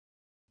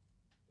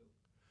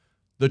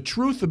The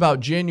truth about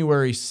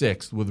January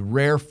 6th with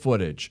rare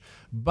footage.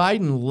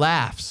 Biden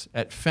laughs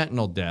at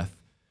fentanyl death,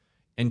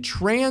 and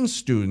trans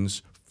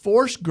students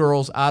force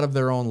girls out of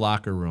their own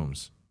locker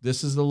rooms.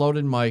 This is The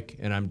Loaded Mic,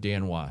 and I'm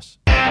Dan Wass.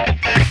 We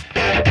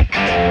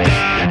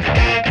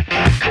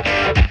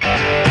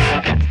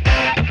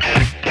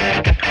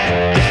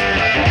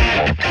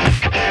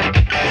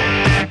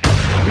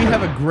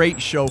have a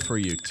great show for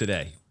you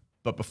today.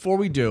 But before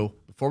we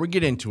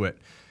get into it,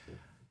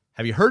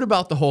 have you heard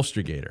about the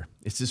HolsterGator?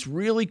 It's this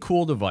really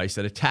cool device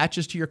that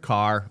attaches to your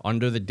car,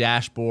 under the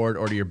dashboard,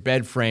 or to your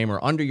bed frame,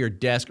 or under your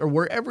desk, or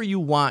wherever you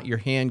want your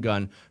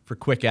handgun for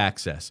quick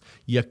access.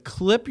 You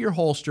clip your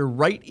holster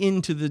right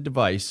into the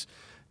device,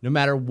 no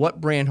matter what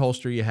brand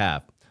holster you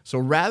have. So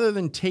rather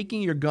than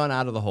taking your gun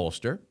out of the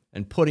holster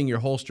and putting your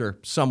holster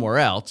somewhere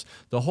else,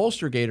 the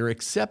HolsterGator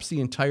accepts the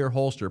entire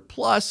holster.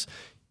 Plus,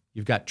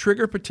 you've got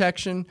trigger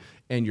protection,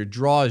 and your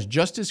draw is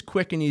just as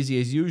quick and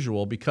easy as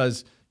usual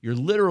because you're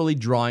literally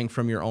drawing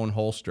from your own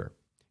holster.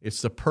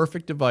 It's the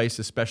perfect device,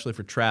 especially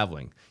for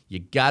traveling. You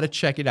got to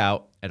check it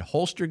out at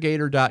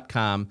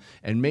holstergator.com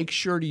and make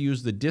sure to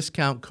use the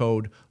discount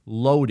code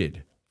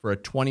LOADED for a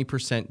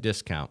 20%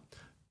 discount.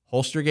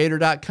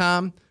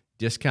 holstergator.com,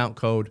 discount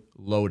code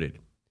LOADED.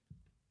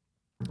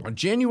 On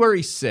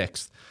January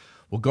 6th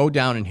will go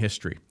down in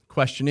history.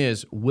 Question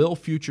is, will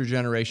future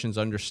generations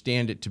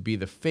understand it to be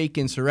the fake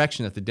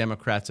insurrection that the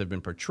Democrats have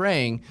been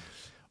portraying?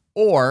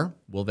 Or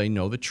will they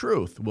know the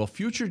truth? Will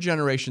future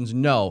generations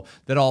know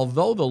that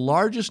although the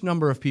largest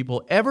number of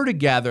people ever to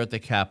gather at the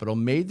Capitol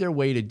made their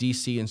way to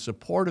D.C. in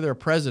support of their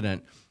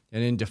president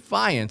and in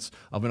defiance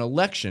of an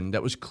election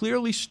that was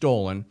clearly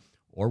stolen,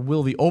 or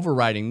will the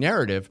overriding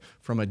narrative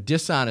from a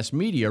dishonest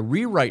media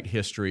rewrite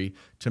history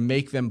to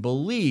make them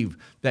believe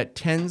that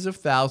tens of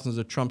thousands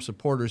of Trump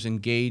supporters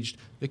engaged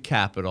the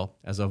Capitol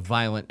as a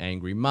violent,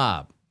 angry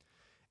mob?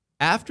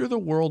 After the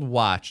world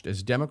watched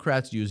as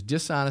Democrats used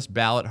dishonest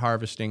ballot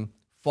harvesting,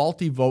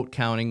 faulty vote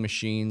counting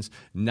machines,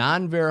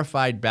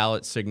 non-verified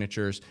ballot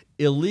signatures,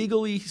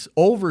 illegally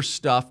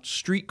overstuffed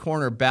street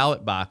corner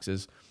ballot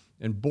boxes,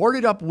 and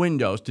boarded up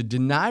windows to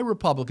deny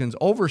Republicans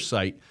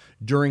oversight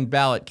during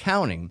ballot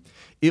counting,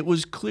 it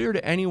was clear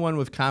to anyone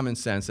with common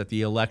sense that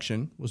the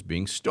election was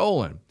being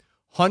stolen.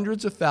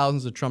 Hundreds of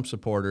thousands of Trump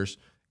supporters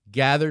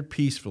gathered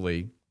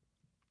peacefully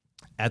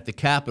at the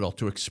Capitol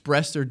to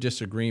express their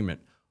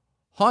disagreement.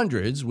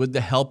 Hundreds, with the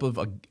help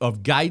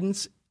of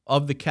guidance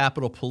of the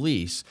Capitol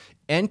Police,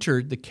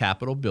 entered the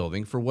Capitol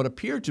building for what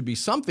appeared to be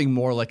something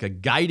more like a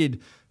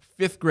guided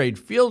fifth-grade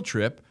field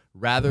trip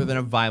rather than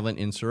a violent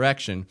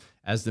insurrection,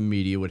 as the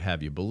media would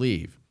have you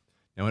believe.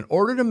 Now, in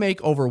order to make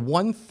over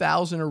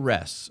 1,000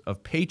 arrests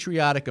of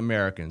patriotic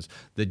Americans,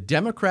 the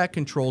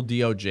Democrat-controlled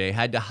DOJ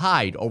had to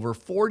hide over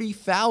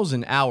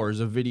 40,000 hours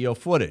of video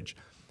footage.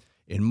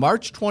 In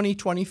March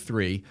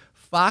 2023,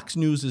 Fox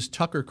News'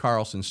 Tucker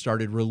Carlson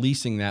started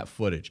releasing that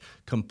footage,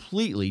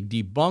 completely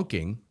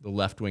debunking the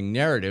left-wing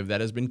narrative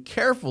that has been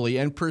carefully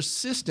and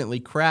persistently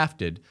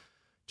crafted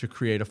to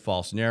create a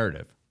false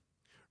narrative.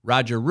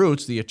 Roger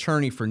Roots, the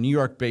attorney for New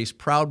York-based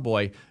Proud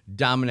Boy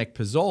Dominic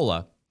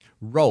Pizzola,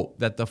 wrote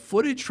that the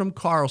footage from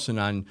Carlson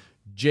on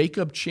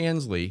Jacob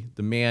Chansley,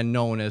 the man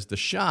known as the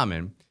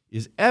Shaman,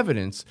 is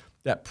evidence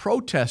that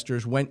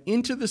protesters went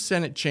into the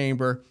Senate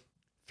chamber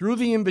through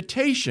the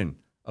invitation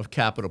of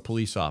Capitol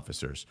police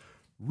officers.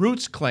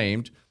 Roots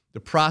claimed the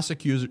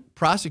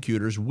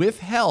prosecutors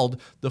withheld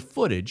the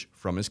footage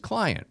from his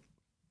client.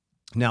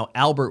 Now,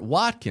 Albert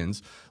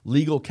Watkins,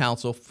 legal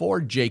counsel for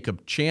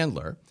Jacob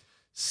Chandler,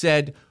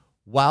 said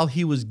while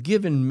he was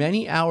given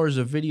many hours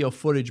of video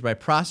footage by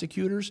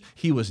prosecutors,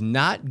 he was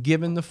not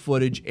given the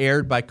footage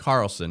aired by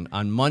Carlson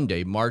on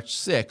Monday, March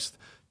 6th,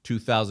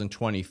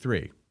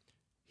 2023.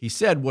 He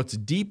said what's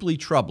deeply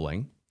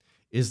troubling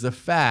is the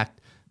fact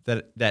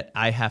that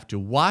I have to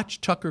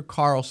watch Tucker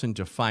Carlson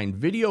to find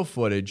video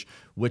footage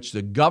which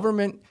the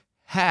government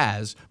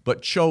has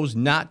but chose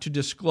not to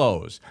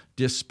disclose,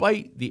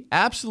 despite the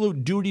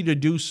absolute duty to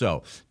do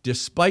so,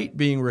 despite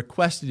being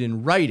requested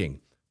in writing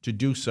to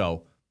do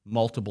so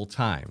multiple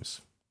times.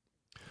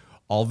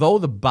 Although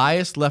the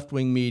biased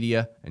left-wing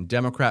media and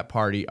Democrat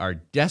Party are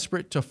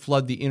desperate to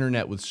flood the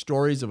internet with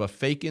stories of a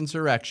fake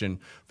insurrection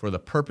for the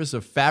purpose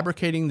of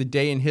fabricating the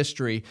day in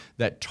history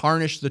that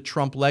tarnished the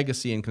Trump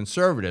legacy and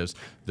conservatives,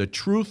 the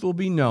truth will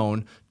be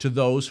known to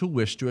those who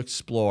wish to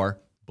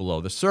explore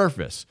below the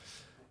surface.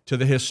 To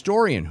the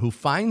historian who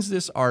finds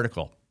this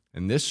article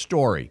and this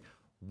story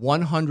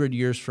 100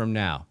 years from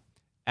now,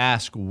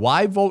 ask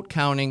why vote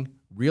counting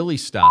really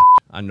stopped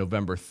on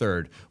November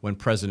 3rd when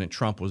President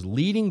Trump was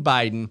leading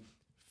Biden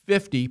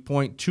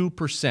 50.2% to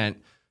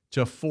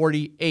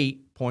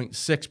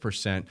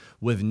 48.6%,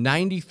 with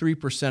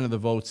 93% of the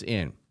votes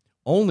in,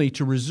 only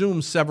to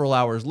resume several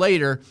hours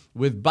later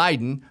with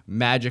Biden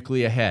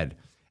magically ahead.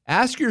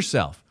 Ask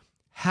yourself,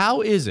 how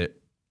is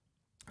it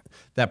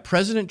that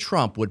President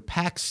Trump would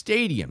pack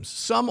stadiums,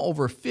 some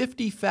over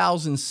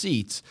 50,000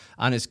 seats,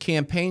 on his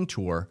campaign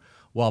tour,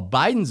 while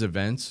Biden's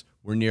events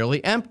were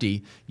nearly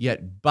empty,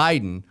 yet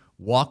Biden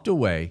walked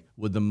away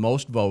with the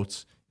most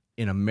votes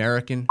in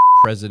American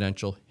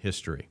presidential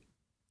history.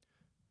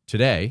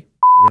 Today,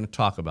 we're going to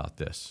talk about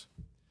this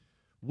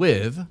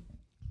with,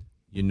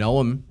 you know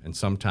him and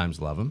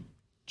sometimes love him,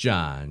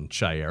 John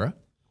Chiara.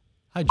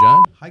 Hi,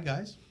 John. Hi,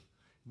 guys.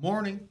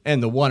 Morning.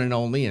 And the one and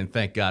only, and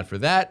thank God for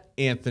that,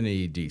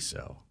 Anthony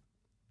Diso.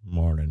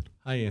 Morning.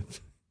 Hi,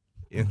 Anthony.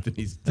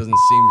 Anthony doesn't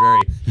seem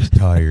very... He's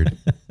tired.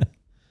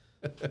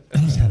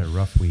 He's had a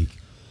rough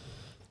week.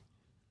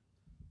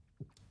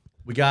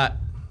 We got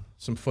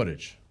some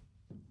footage.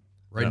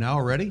 Right now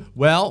already?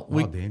 Well,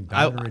 Dan,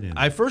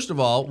 I first of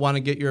all want to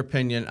get your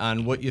opinion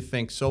on what you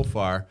think so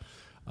far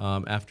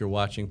after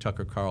watching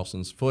Tucker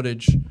Carlson's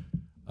footage.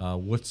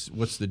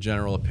 What's the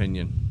general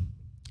opinion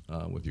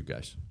with you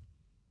guys?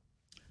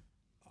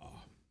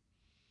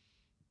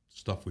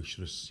 Stuff we should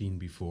have seen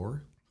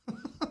before.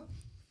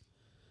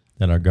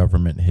 That our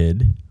government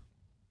hid.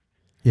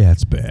 Yeah,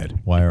 it's bad.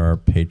 Why are our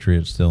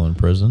patriots still in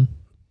prison?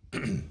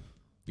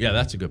 Yeah,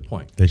 that's a good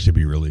point. They should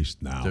be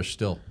released now. They're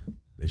still...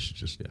 They should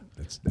just,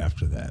 that's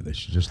after that, they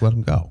should just let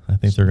them go. I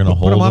think they're going to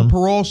hold them. Put them them on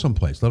parole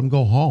someplace. Let them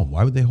go home.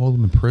 Why would they hold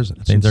them in prison?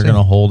 I think they're going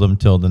to hold them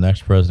till the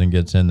next president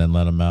gets in, then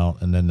let them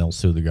out, and then they'll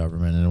sue the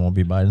government, and it won't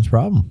be Biden's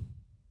problem.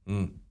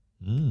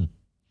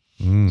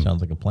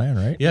 Sounds like a plan,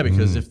 right? Yeah,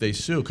 because if they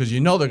sue, because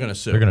you know they're going to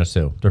sue. They're going to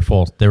sue. They're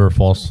false. They were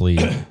falsely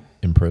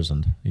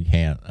imprisoned. You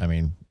can't. I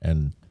mean,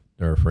 and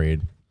they're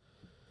afraid.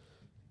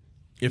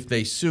 If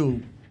they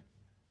sue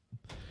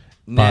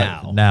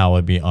But now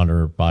it'd be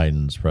under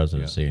Biden's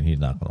presidency, and he's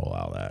not going to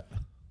allow that.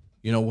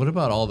 You know, what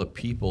about all the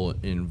people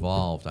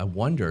involved? I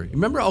wonder.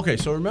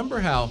 Remember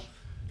how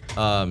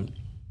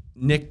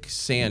Nick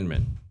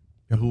Sandman,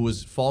 who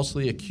was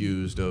falsely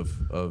accused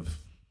of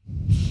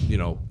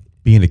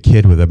being a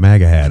kid with a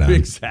MAGA hat on.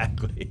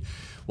 Exactly.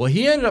 Well,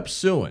 he ended up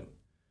suing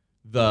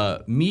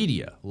the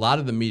media, a lot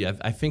of the media,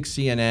 I think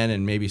CNN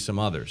and maybe some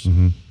others,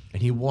 and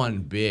he won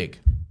big.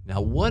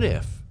 Now, what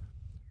if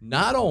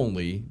not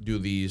only do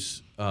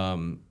these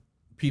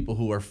people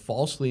who are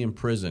falsely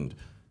imprisoned,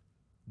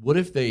 what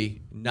if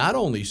they not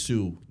only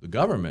sue the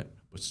government,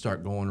 but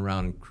start going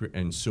around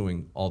and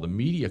suing all the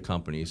media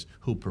companies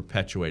who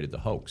perpetuated the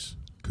hoax?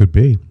 Could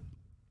be.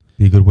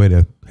 Be a good way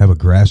to have a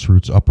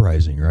grassroots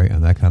uprising, right,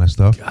 and that kind of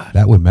stuff. God.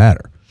 That would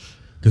matter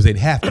because they'd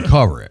have to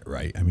cover it,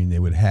 right? I mean, they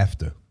would have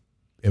to.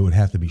 It would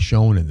have to be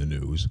shown in the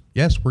news.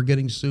 Yes, we're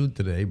getting sued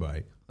today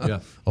by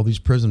all these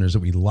prisoners that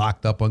we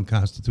locked up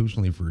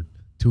unconstitutionally for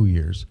 2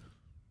 years.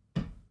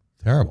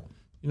 Terrible.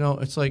 You know,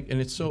 it's like,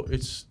 and it's so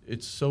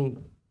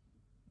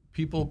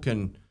people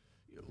can,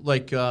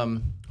 like,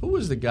 who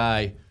was the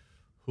guy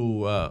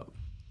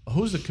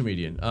who's the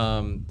comedian?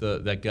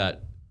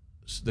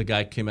 The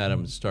guy came at him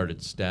and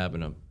started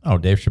stabbing him. Oh,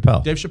 Dave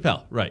Chappelle. Dave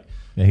Chappelle, right.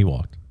 Yeah, he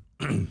walked.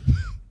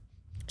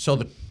 So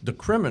the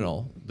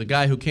criminal, the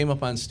guy who came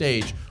up on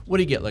stage, what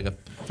did he get, like a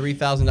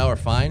 $3,000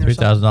 fine or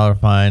 $3,000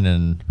 fine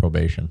and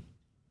probation.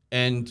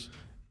 And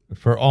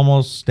for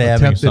almost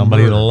stabbing attempted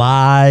somebody murder.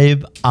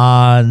 live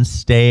on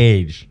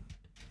stage.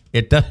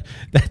 That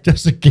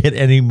doesn't get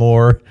any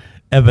more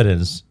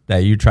evidence that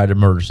you tried to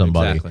murder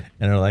somebody. Exactly.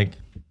 And they're like,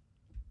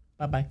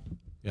 bye-bye.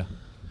 yeah.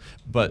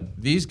 But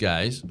these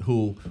guys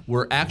who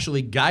were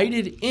actually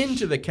guided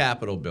into the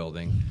Capitol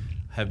building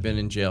have been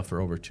in jail for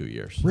over 2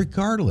 years.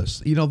 Regardless,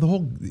 the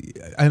whole,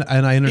 and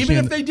I understand.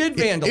 Even if they did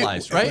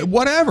vandalize, right?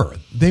 Whatever.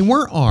 They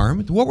weren't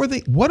armed. What were they?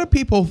 What are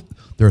people?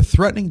 They're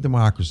threatening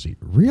democracy.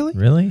 Really?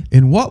 Really?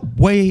 In what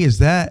way is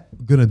that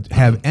going to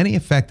have any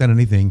effect on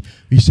anything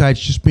besides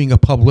just being a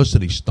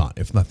publicity stunt,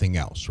 if nothing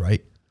else,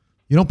 right?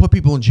 You don't put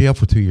people in jail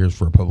for 2 years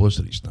for a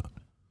publicity stunt.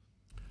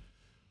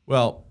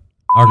 Well,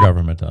 Our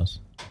government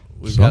does.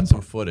 we've got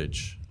some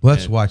footage.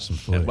 Let's watch some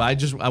footage.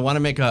 I want to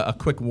make a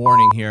quick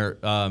warning here.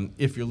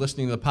 If you're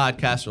listening to the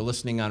podcast or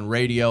listening on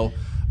radio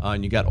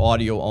and you got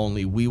audio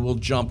only, we will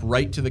jump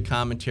right to the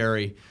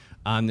commentary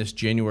on this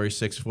January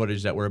 6th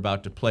footage that we're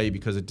about to play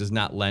because it does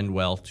not lend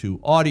well to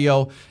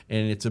audio.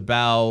 And it's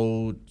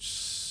about,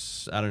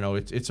 I don't know,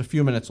 it's a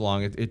few minutes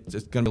long. It's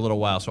going to be a little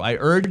while. So I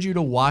urge you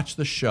to watch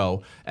the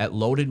show at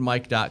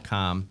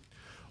loadedmic.com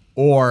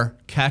or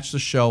catch the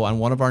show on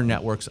one of our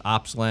networks,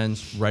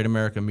 OpsLens, Right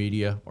America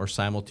Media, or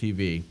Simul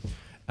TV.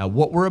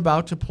 What we're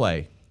about to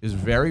play is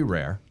very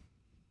rare,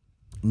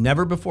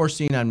 never before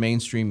seen on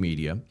mainstream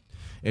media.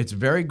 It's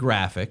very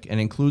graphic and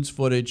includes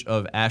footage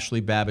of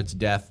Ashley Babbitt's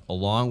death,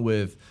 along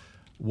with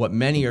what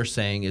many are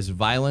saying is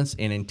violence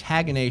and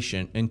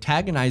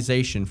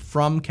antagonization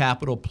from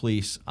Capitol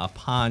Police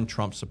upon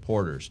Trump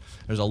supporters.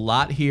 There's a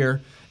lot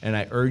here, and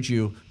I urge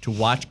you to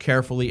watch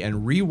carefully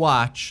and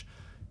rewatch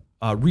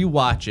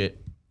it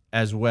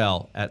as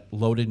well at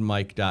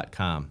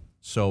loadedmic.com.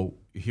 So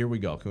here we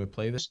go. Can we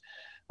play this?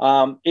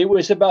 It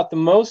was about the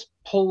most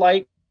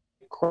polite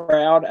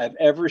crowd I've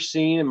ever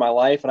seen in my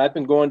life, and I've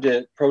been going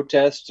to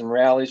protests and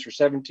rallies for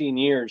 17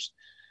 years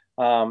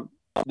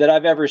that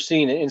I've ever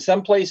seen. In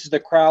some places, the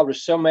crowd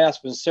was so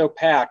massive and so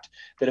packed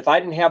that if I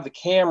didn't have the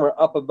camera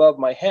up above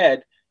my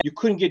head, you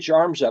couldn't get your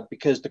arms up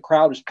because the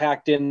crowd was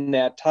packed in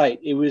that tight.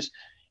 It was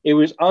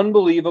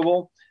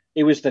unbelievable.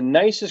 It was the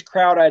nicest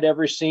crowd I'd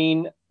ever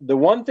seen. The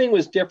one thing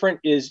was different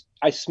is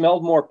I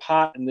smelled more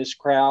pot in this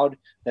crowd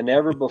than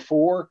ever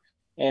before.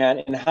 And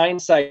in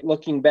hindsight,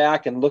 looking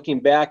back at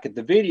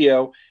the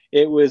video,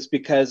 it was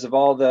because of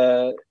all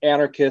the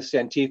anarchists,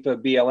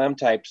 Antifa, BLM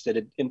types that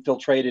had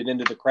infiltrated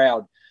into the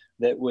crowd.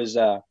 That was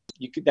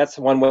that's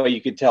one way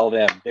you could tell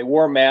them. They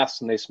wore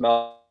masks and they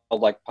smelled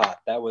like pot.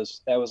 That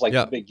was like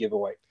the big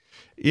giveaway.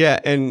 Yeah,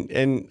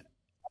 and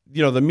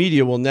the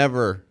media will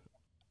never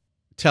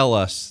tell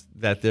us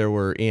that there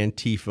were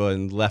Antifa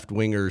and left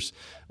wingers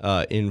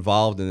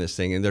involved in this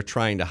thing, and they're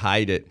trying to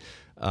hide it.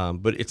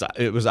 But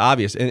it was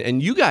obvious,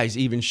 and you guys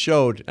even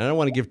showed. And I don't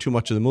want to give too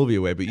much of the movie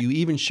away, but you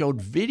even showed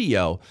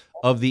video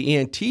of the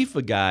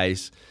Antifa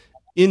guys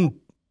in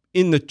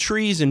the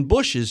trees and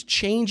bushes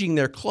changing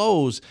their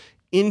clothes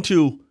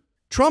into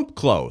Trump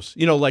clothes.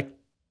 Like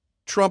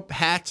Trump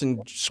hats and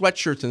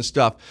sweatshirts and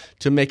stuff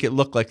to make it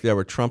look like they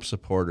were Trump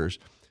supporters.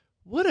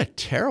 What a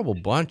terrible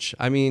bunch!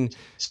 I mean,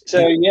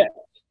 so yeah.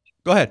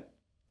 Go ahead.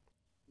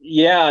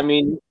 Yeah, I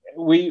mean,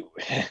 we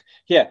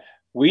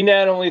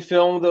not only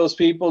filmed those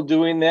people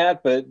doing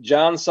that, but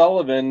John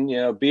Sullivan,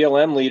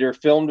 BLM leader,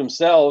 filmed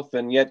himself,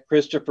 and yet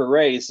Christopher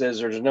Wray says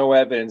there's no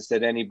evidence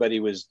that anybody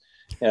was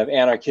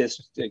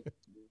anarchist,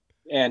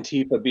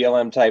 Antifa,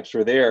 BLM types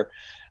were there.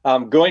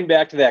 Going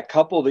back to that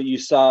couple that you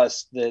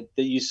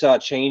saw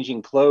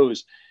changing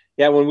clothes.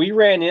 Yeah, when we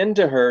ran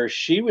into her,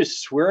 she was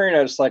swearing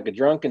at us like a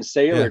drunken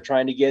sailor,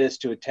 trying to get us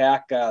to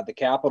attack the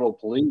Capitol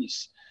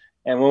Police.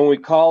 And when we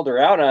called her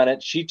out on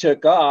it, she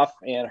took off,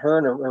 and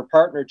her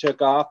partner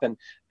took off. And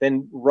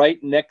then right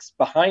next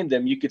behind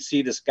them, you could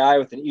see this guy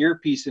with an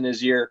earpiece in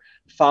his ear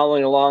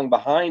following along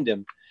behind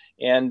him.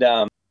 And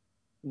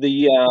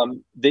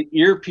the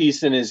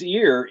earpiece in his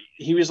ear,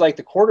 he was like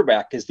the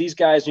quarterback, because these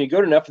guys, when you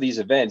go to enough of these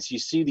events, you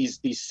see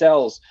these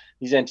cells,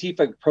 these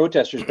Antifa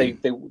protesters,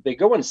 they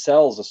go in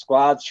cells of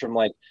squads from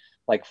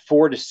like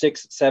 4 to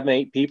 6, 7,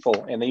 8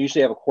 people, and they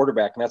usually have a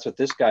quarterback, and that's what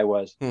this guy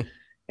was.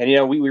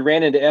 And, we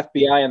ran into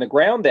FBI on the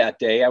ground that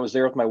day. I was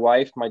there with my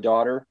wife, my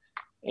daughter,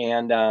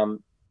 and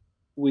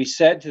we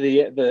said to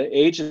the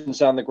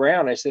agents on the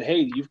ground, I said,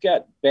 hey, you've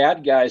got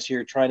bad guys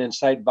here trying to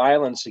incite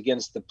violence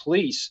against the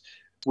police.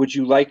 Would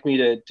you like me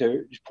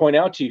to point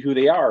out to you who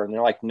they are? And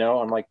they're like, no.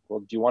 I'm like,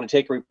 well, do you want to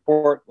take a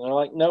report? And they're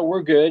like, no,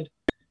 we're good.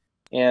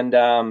 And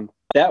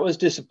that was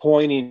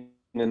disappointing.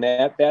 And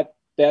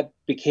that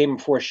became a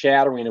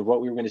foreshadowing of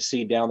what we were going to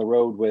see down the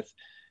road with,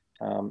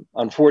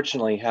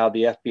 unfortunately, how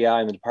the FBI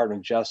and the Department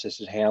of Justice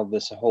has handled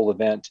this whole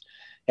event.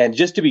 And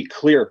just to be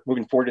clear,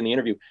 moving forward in the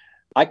interview,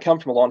 I come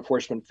from a law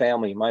enforcement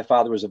family. My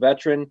father was a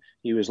veteran.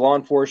 He was law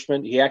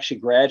enforcement. He actually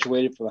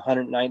graduated from the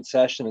 109th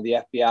session of the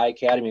FBI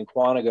Academy in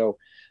Quantico.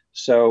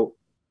 So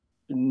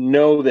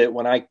know that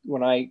when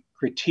I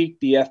critique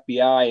the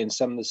FBI and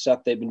some of the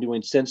stuff they've been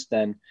doing since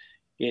then,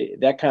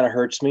 that kind of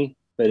hurts me.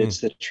 But it's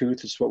the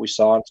truth. It's what we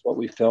saw. It's what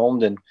we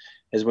filmed. And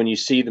as when you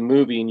see the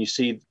movie and you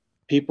see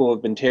people who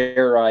have been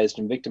terrorized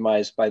and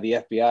victimized by the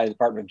FBI and the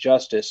Department of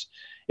Justice,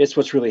 it's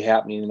what's really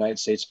happening in the United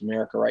States of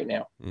America right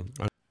now.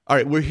 All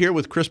right, we're here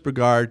with Chris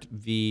Brigard,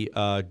 the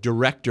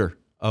director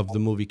of the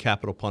movie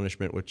Capital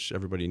Punishment, which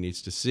everybody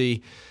needs to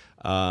see.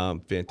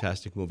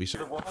 Fantastic movie.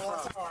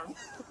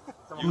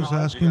 Who's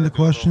asking the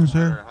questions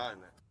there?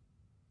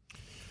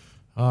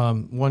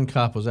 One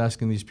cop was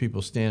asking these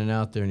people standing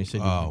out there, and he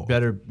said,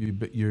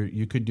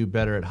 you could do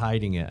better at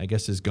hiding it. I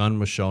guess his gun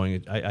was showing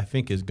it. I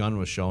think his gun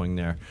was showing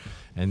there,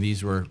 and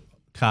these were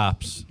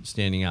cops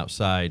standing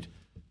outside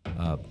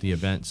the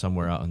event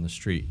somewhere out on the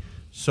street.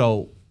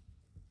 So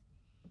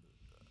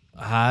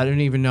I don't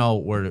even know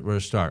where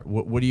to start.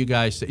 What do you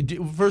guys say?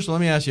 First,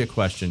 let me ask you a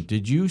question.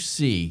 Did you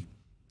see,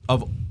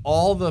 of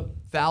all the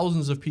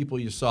thousands of people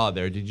you saw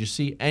there, did you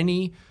see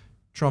any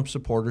Trump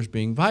supporters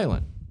being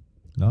violent?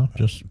 No,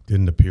 just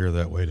didn't appear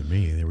that way to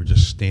me. They were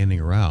just standing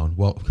around.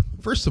 Well,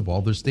 first of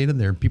all, they're standing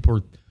there and people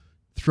are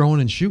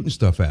throwing and shooting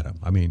stuff at them.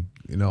 I mean,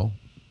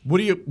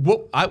 what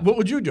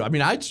would you do? I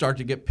mean, I'd start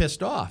to get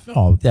pissed off.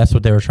 Oh, that's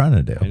what they were trying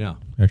to do. I know.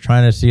 They're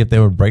trying to see if they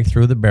would break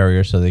through the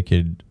barrier so they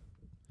could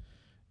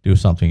do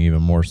something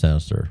even more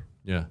sinister.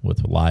 Yeah,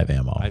 with live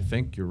ammo. I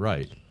think you're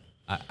right.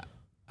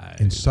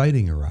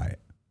 Inciting a riot,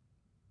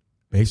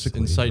 basically.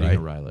 Inciting a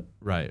riot.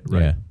 Right.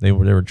 Yeah, they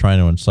were trying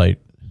to incite,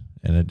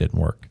 and it didn't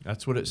work.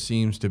 That's what it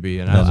seems to be,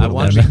 and I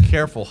want to be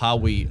careful how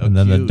we. And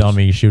then the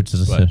dummy shoots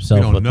himself.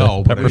 We don't with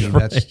know, the but pepper spray.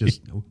 that's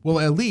just. Well,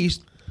 at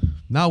least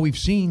now we've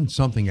seen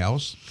something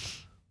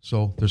else,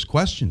 so there's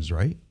questions,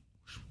 right?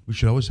 We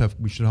should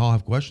all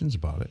have questions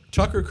about it.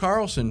 Tucker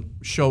Carlson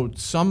showed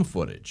some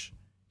footage.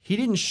 He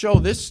didn't show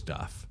this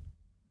stuff,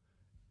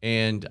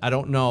 and I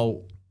don't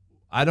know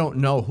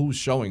who's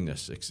showing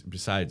this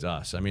besides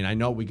us. I mean, I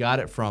know we got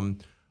it from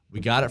a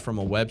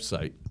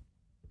website,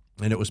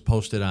 and it was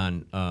posted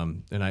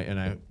on.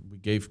 We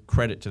gave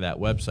credit to that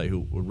website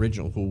who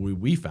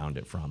we found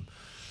it from,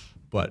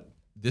 but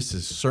this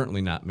is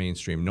certainly not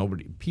mainstream.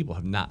 People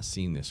have not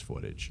seen this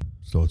footage.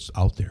 So it's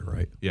out there,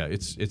 right? Yeah,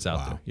 it's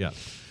out there. Yeah,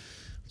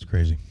 it's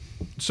crazy.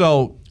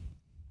 So,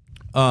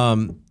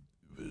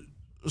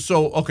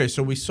 okay,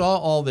 so we saw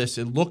all this.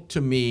 It looked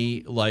to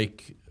me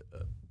like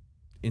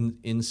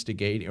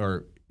instigating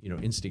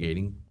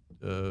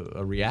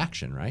a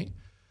reaction, right?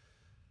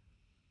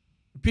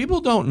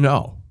 People don't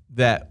know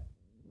that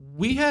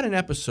we had an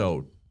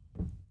episode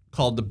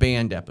called the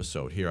Band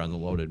episode here on the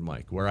Loaded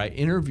Mic, where I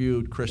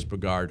interviewed Chris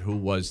Bogard, who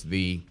was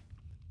the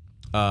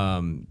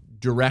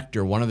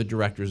director, one of the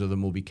directors of the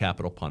movie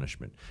Capital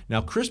Punishment.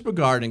 Now, Chris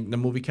Bogard in the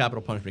movie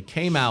Capital Punishment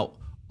came out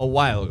a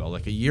while ago,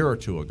 like a year or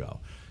two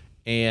ago,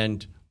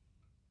 and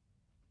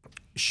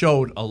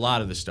showed a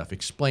lot of this stuff,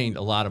 explained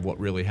a lot of what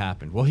really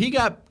happened. Well, he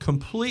got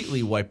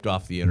completely wiped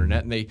off the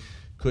internet, and they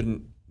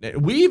couldn't.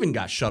 We even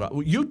got shut off.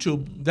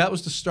 YouTube, that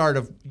was the start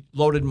of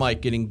Loaded Mike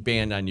getting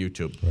banned on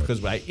YouTube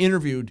because I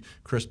interviewed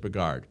Chris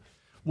Bogard.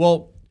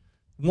 Well,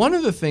 one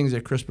of the things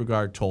that Chris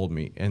Bogard told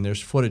me, and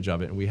there's footage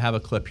of it, and we have a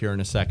clip here in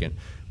a second,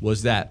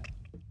 was that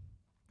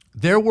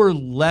there were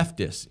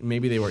leftists,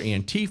 maybe they were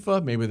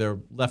Antifa, maybe they're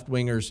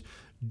left-wingers,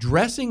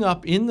 dressing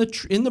up in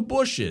the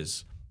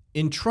bushes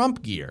in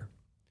Trump gear,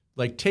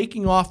 like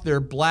taking off their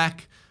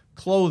black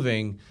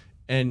clothing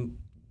and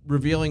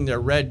revealing their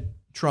red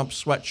Trump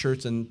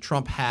sweatshirts and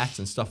Trump hats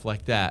and stuff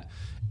like that,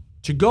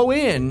 to go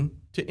in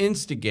to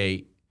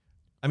instigate.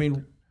 I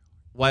mean,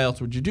 why else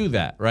would you do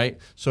that, right?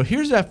 So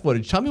here's that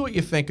footage. Tell me what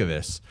you think of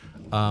this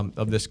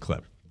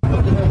clip.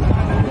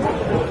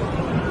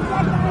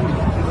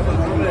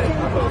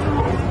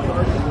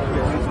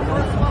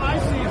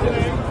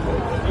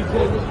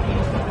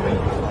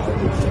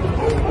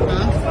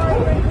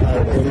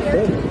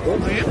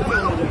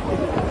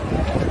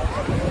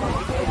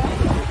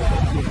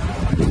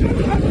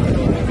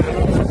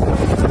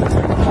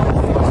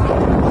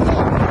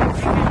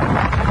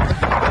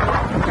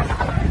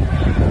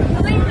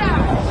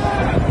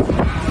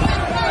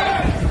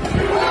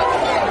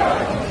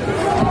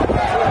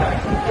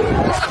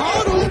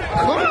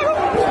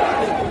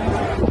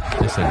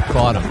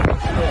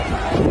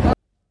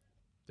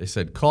 They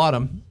said caught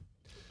him.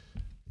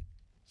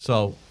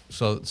 So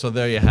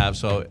there you have.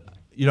 So,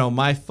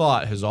 my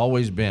thought has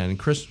always been,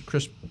 Chris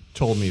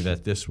told me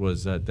that this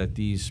was that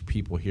these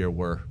people here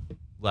were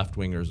left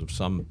wingers of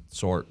some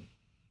sort,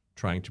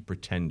 trying to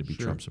pretend to be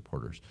Trump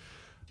supporters.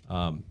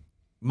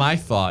 My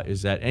thought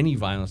is that any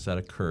violence that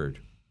occurred,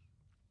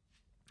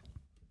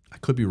 I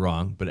could be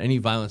wrong, but any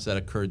violence that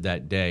occurred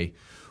that day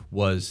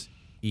was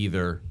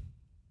either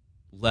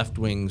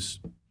left-wingers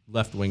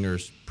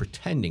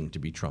pretending to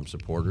be Trump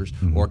supporters,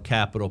 or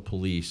Capitol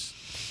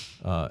Police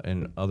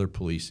and other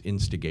police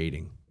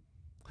instigating.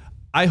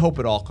 I hope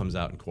it all comes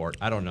out in court.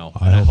 I don't know.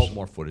 I hope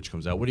more footage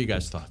comes out. What are you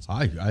guys' thoughts?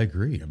 I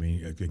agree. I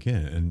mean,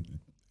 again, and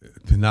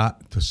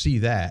to see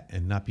that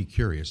and not be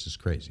curious is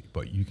crazy.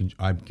 But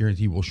I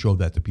guarantee we'll show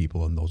that to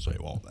people, and they'll say,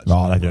 "Well,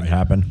 that didn't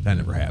happen. That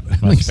never happened."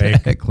 That's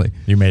exactly. Fake.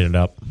 You made it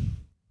up.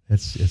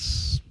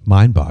 It's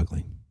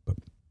mind-boggling, but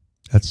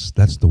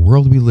that's the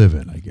world we live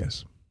in, I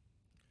guess.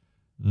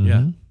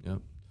 Mm-hmm.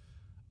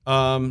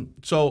 Yeah.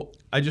 So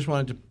I just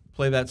wanted to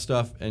play that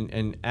stuff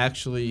and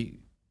actually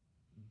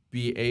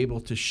be able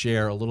to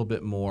share a little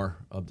bit more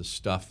of the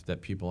stuff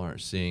that people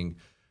aren't seeing.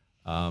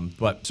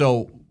 But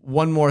so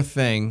one more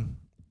thing,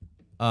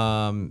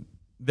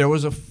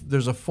 there's a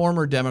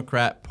former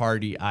Democrat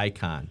Party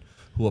icon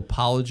who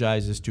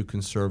apologizes to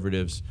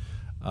conservatives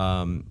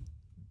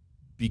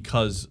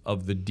because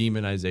of the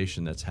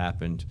demonization that's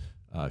happened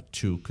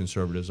to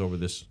conservatives over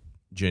this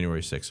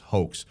January 6th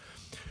hoax.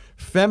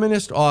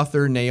 Feminist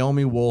author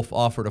Naomi Wolf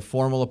offered a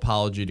formal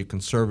apology to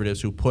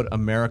conservatives who put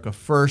America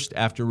first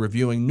after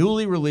reviewing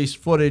newly released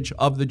footage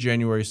of the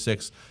January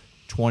 6th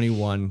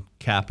 21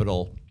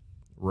 Capitol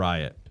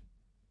riot.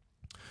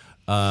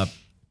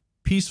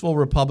 Peaceful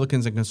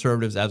Republicans and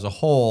conservatives as a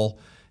whole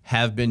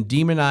have been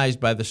demonized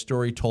by the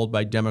story told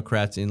by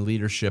Democrats in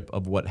leadership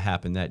of what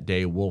happened that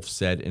day, Wolf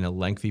said in a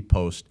lengthy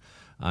post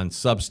on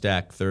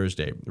Substack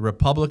Thursday.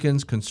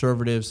 Republicans,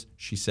 conservatives,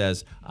 she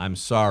says, I'm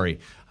sorry.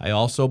 I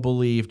also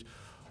believed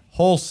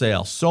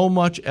wholesale so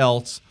much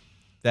else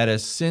that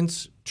has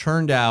since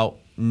turned out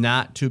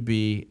not to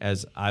be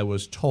as I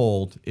was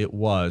told it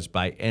was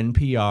by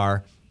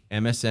NPR,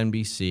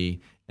 MSNBC,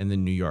 and the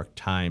New York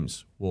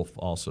Times, Wolf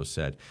also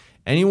said.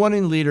 Anyone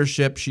in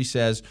leadership, she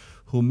says,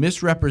 who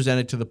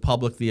misrepresented to the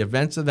public the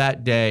events of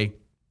that day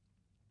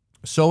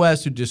so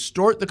as to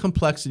distort the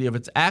complexity of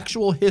its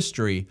actual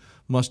history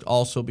must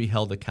also be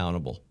held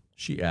accountable,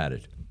 she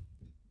added.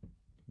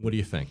 What do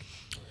you think?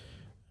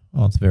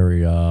 Well, it's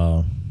very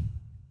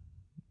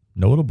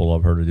notable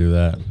of her to do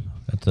that.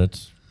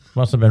 That's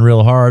must have been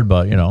real hard,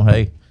 but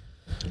hey,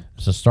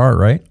 it's a start,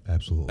 right?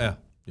 Absolutely.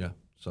 Yeah.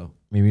 So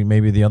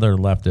maybe the other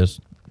leftist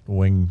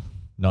wing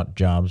nut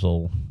jobs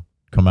will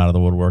come out of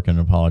the woodwork and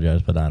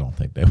apologize, but I don't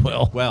think they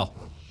will. Well,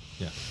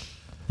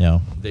 yeah.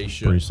 They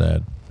should. Pretty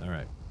sad. All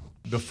right.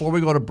 Before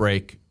we go to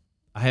break,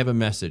 I have a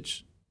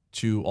message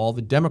to all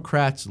the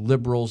Democrats,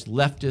 liberals,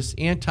 leftists,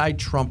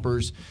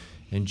 anti-Trumpers,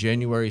 and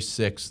January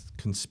 6th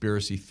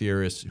conspiracy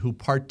theorists who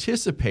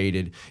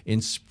participated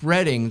in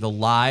spreading the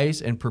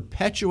lies and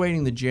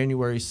perpetuating the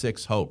January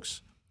 6th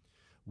hoax.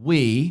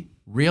 We,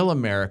 Real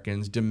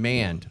Americans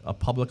demand a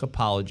public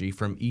apology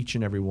from each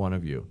and every one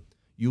of you.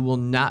 You will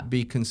not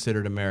be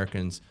considered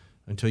Americans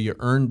until you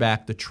earn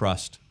back the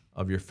trust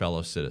of your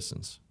fellow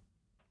citizens.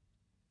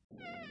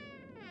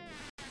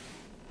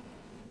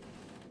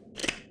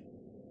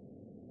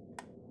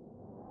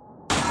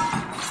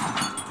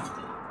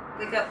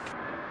 Wake up.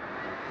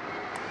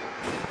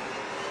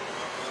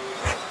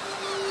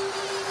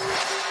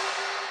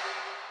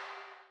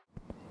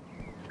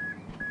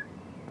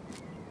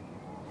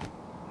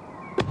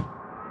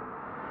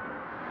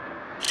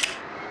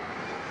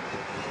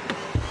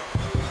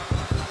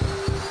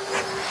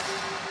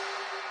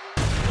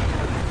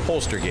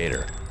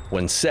 Holstergator,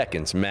 when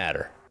seconds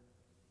matter.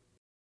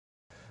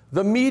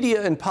 The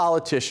media and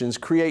politicians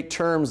create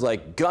terms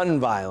like gun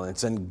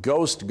violence and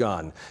ghost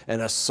gun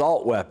and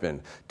assault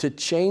weapon to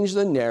change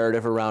the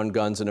narrative around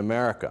guns in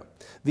America.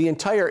 The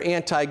entire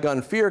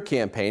anti-gun fear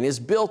campaign is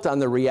built on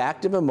the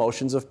reactive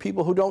emotions of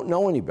people who don't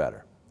know any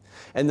better.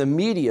 And the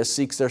media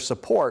seeks their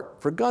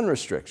support for gun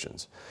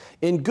restrictions.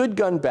 In Good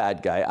Gun,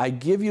 Bad Guy, I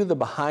give you the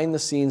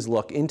behind-the-scenes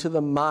look into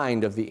the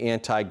mind of the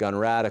anti-gun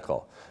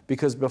radical,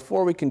 because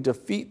before we can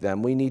defeat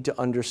them, we need to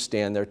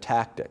understand their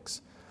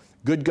tactics.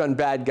 Good Gun,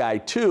 Bad Guy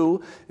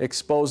 2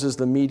 exposes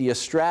the media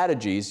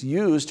strategies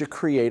used to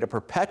create a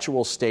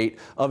perpetual state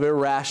of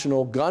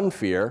irrational gun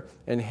fear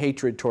and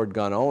hatred toward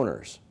gun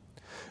owners.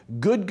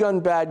 Good Gun,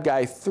 Bad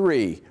Guy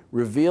 3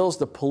 reveals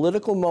the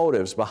political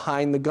motives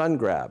behind the gun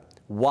grab,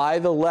 why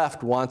the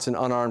left wants an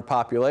unarmed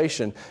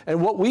population, and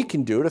what we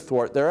can do to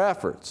thwart their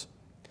efforts.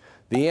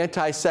 The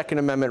anti-Second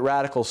Amendment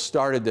radicals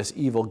started this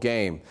evil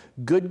game.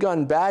 Good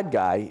Gun, Bad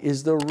Guy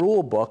is the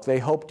rule book they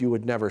hoped you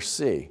would never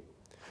see.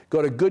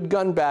 Go to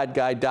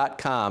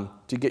goodgunbadguy.com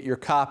to get your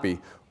copy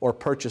or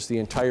purchase the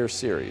entire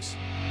series.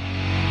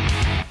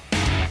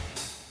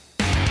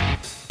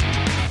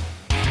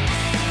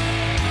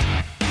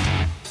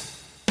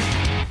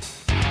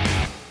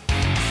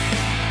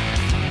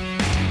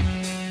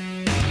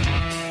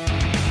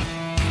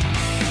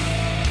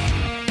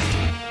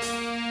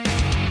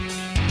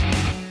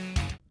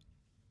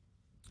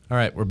 All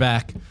right, we're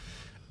back.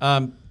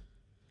 I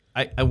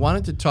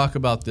wanted to talk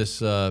about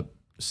this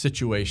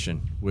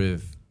situation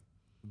with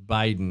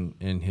Biden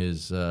and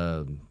his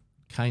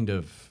kind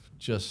of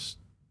just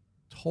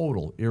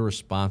total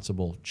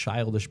irresponsible,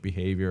 childish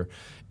behavior,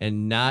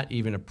 and not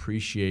even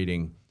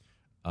appreciating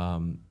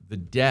the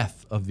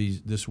death of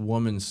this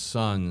woman's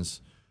sons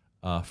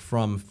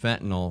from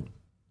fentanyl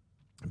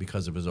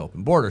because of his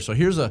open border. So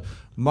here's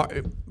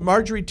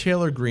Marjorie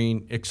Taylor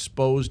Greene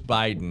exposed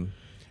Biden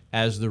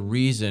as the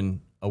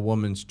reason a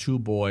woman's 2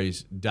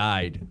 boys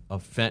died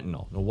of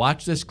fentanyl. Now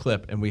watch this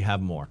clip and we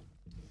have more.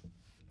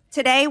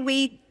 Today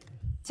we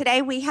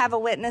have a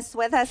witness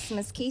with us,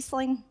 Ms.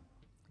 Kiesling.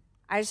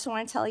 I just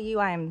want to tell you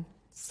I am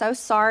so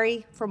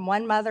sorry from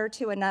one mother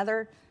to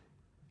another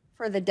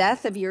for the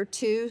death of your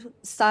 2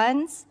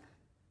 sons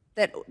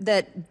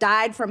that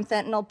died from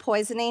fentanyl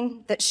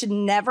poisoning that should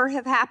never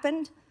have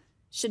happened,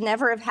 should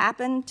never have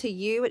happened to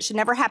you. It should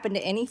never happen to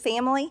any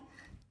family.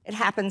 It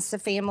happens to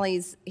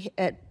families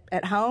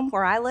at home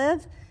where I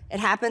live. It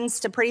happens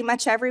to pretty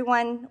much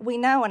everyone we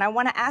know. And I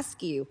want to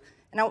ask you,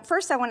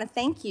 first I want to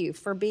thank you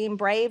for being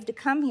brave to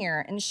come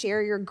here and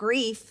share your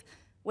grief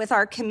with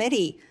our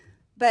committee.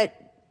 But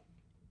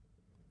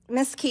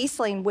Ms.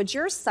 Kiesling, would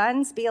your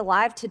sons be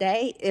alive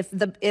today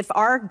if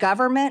our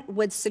government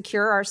would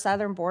secure our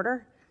southern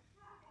border?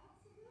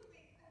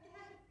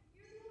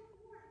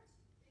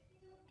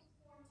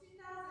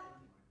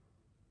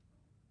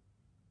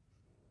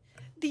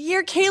 The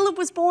year Caleb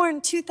was born,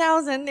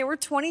 2000, there were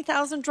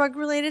 20,000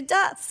 drug-related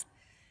deaths.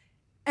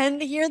 And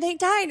the year they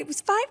died, it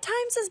was 5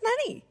 times as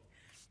many.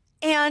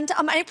 And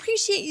I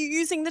appreciate you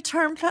using the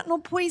term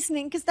fentanyl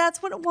poisoning because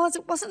that's what it was.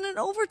 It wasn't an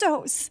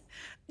overdose.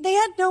 They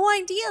had no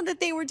idea that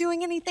they were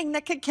doing anything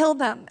that could kill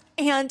them.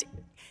 And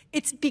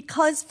it's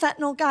because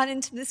fentanyl got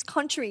into this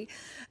country.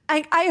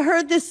 I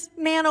heard this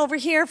man over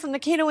here from the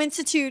Cato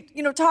Institute,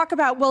 talk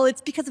about, well, it's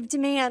because of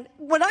demand.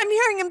 What I'm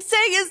hearing him say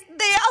is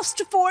they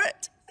asked for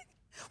it.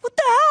 What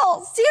the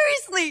hell?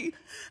 Seriously?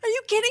 Are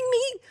you kidding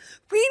me?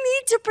 We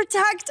need to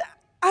protect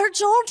our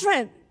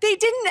children. They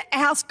didn't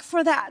ask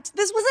for that.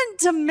 This wasn't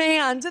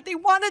demand. They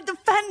wanted the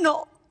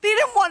fentanyl. They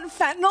didn't want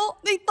fentanyl.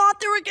 They thought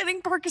they were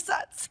getting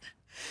Percocets.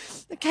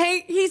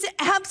 Okay? He's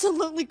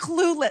absolutely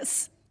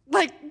clueless.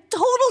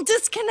 Total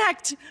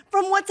disconnect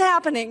from what's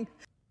happening.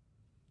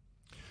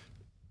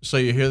 So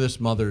you hear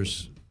this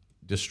mother's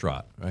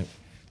distraught, right?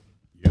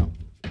 Yeah.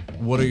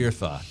 What are your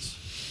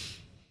thoughts?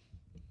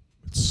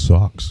 It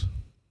sucks.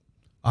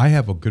 I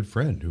have a good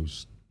friend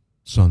whose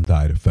son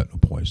died of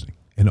fentanyl poisoning.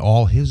 And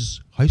all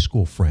his high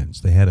school friends,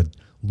 they had a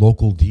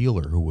local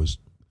dealer who was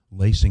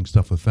lacing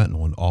stuff with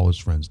fentanyl, and all his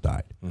friends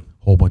died.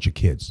 Whole bunch of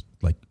kids,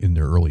 in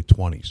their early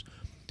 20s.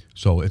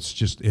 So it's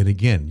just, and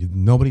again,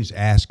 nobody's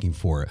asking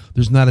for it.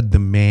 There's not a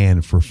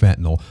demand for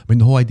fentanyl. I mean,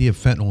 the whole idea of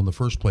fentanyl in the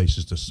first place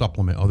is to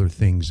supplement other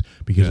things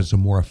because it's a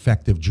more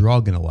effective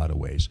drug in a lot of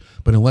ways.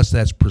 But unless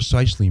that's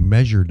precisely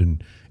measured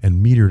and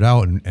metered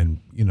out and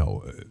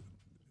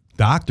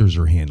doctors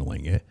are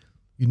handling it,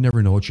 you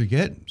never know what you're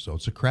getting. So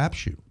it's a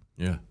crapshoot.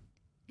 Yeah.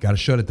 Got to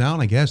shut it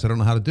down, I guess. I don't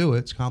know how to do it.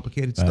 It's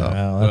complicated stuff.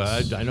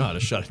 I know how to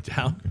shut it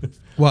down.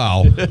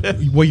 Well,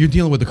 you're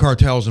dealing with the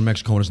cartels in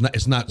Mexico, and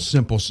it's not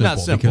simple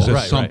because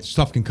because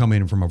stuff can come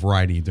in from a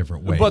variety of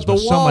different ways. But the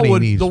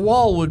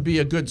wall would be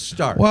a good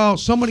start. Well,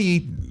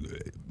 somebody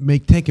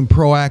taking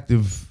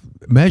proactive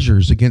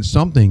measures against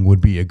something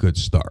would be a good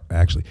start.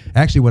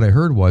 Actually, what I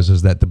heard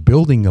is that the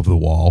building of the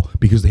wall,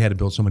 because they had to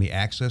build so many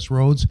access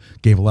roads,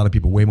 gave a lot of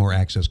people way more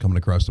access coming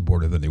across the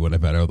border than they would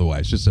have had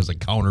otherwise. Just as a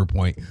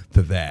counterpoint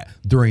to that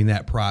during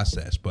that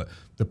process, but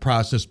the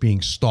process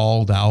being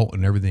stalled out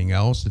and everything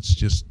else, it's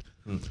just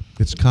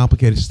it's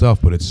complicated stuff.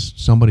 But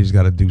somebody's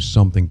got to do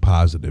something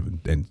positive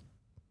and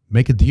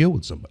make a deal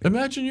with somebody.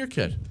 Imagine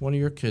one of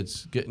your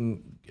kids,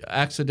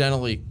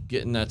 accidentally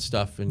getting that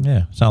stuff, and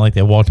it's not like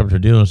they walked up to a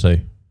dealer and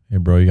say, "Hey,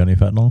 bro, you got any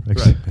fentanyl?"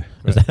 Right.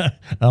 I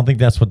don't think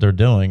that's what they're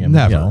doing.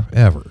 Never,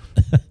 ever.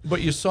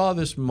 But you saw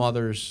this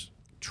mother's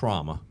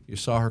trauma. You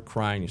saw her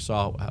crying. You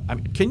saw.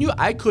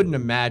 I couldn't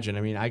imagine.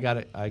 I mean, I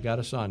got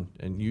a son,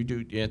 and you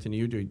do, Anthony.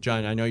 You do,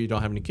 John. I know you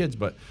don't have any kids,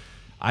 but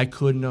I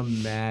couldn't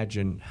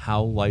imagine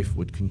how life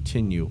would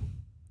continue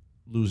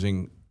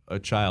losing a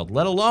child,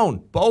 let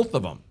alone both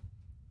of them.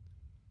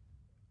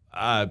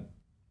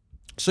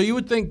 So you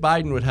would think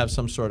Biden would have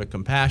some sort of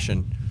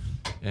compassion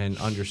and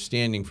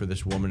understanding for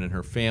this woman and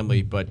her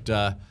family, but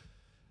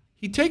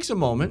he takes a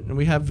moment, and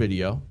we have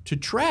video, to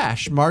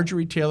trash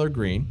Marjorie Taylor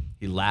Greene.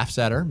 He laughs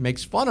at her,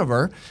 makes fun of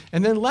her,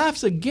 and then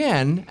laughs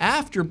again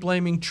after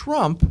blaming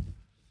Trump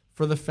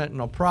for the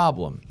fentanyl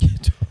problem.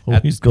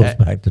 Always goes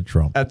back to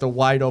Trump. At the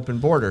wide open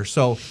border.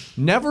 So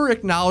never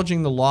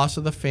acknowledging the loss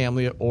of the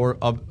family or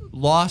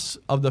loss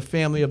of the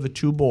family of the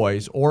two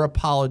boys or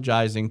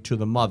apologizing to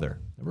the mother.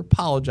 Never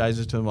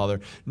apologizes to the mother.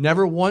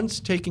 Never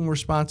once taking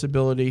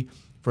responsibility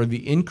for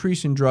the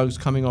increase in drugs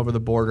coming over the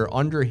border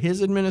under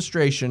his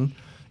administration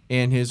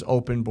and his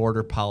open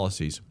border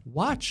policies.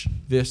 Watch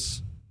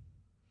this.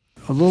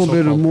 A little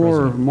bit of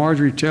more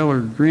Marjorie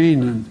Taylor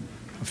Greene and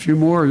a few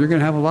more, you're going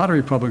to have a lot of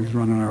Republicans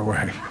running our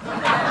way.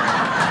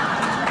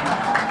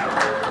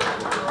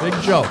 Big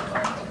joke,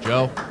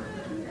 Joe.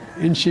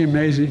 Isn't she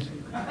amazing?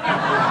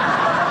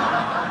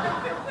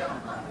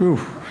 Ooh.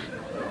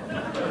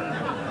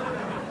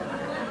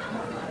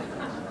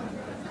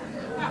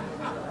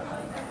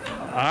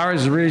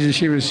 Ours, the reason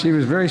she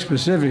was very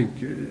specific.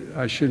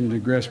 I shouldn't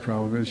digress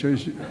probably,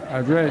 but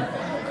I've read.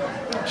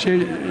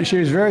 She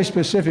was very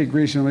specific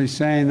recently,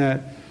 saying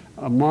that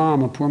a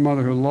poor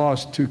mother who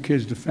lost 2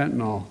 kids to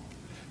fentanyl,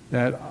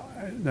 that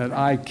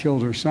I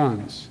killed her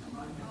sons.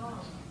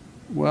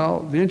 Well,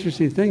 the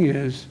interesting thing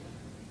is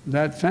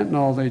that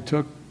fentanyl they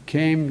took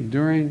came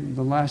during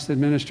the last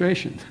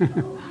administration.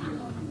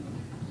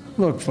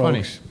 Look, folks.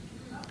 Funny.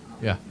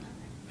 Yeah.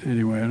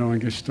 Anyway, I don't want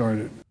to get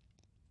started.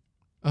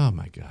 Oh,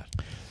 my God.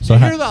 So you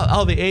hear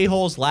all the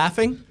a-holes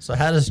laughing? So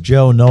how does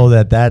Joe know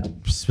that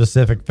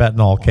specific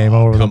fentanyl came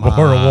over the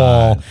border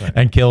wall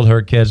and killed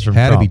her kids from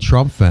Trump? Had to be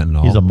Trump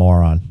fentanyl. He's a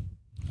moron.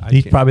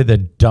 He's probably the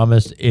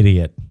dumbest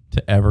idiot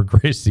to ever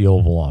grace the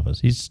Oval Office.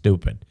 He's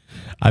stupid.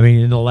 I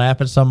mean, to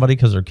laugh at somebody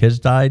because their kids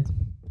died,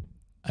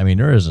 I mean,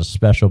 there is a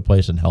special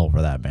place in hell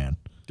for that man.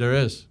 There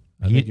is.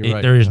 I think you're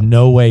right. There is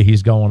no way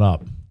he's going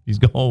up. He's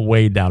going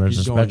way down. There's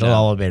a special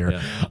elevator.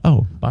 Yeah.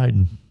 Oh,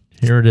 Biden.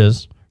 Here it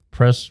is.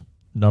 Press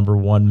number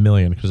 1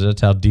 million, because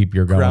that's how deep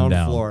you're going Ground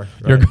down. Floor,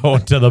 right. You're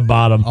going to the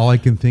bottom. All I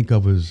can think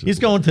of is He's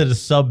going to the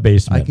sub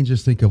basement. I can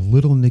just think of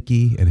Little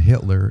Nicky and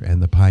Hitler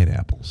and the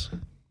pineapples.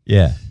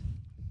 Yeah.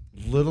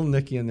 Little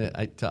Nicky and the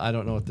I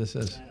don't know what this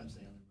is.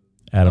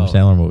 Adam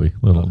Sandler movie.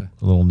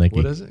 Little Nicky.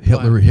 What is it?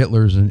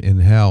 Hitler's in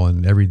hell,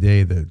 and every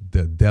day the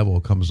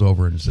devil comes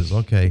over and says,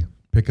 "Okay,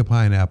 pick a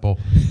pineapple."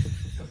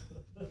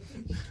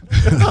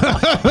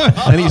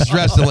 And he's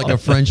dressed in like a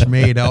French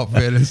maid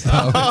outfit and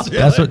stuff.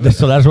 That's what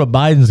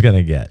Biden's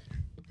gonna get,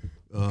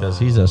 because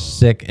he's a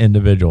sick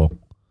individual.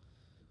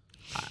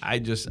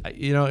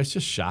 It's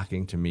just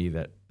shocking to me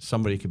that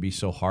somebody could be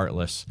so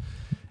heartless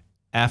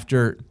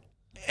after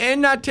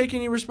and not take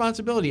any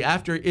responsibility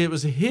after it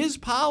was his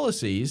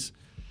policies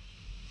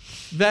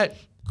that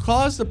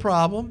caused the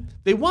problem.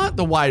 They want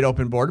the wide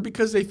open border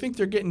because they think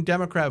they're getting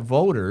Democrat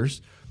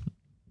voters.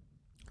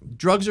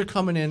 Drugs are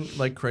coming in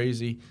like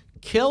crazy,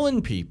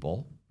 killing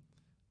people.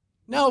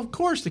 Now, of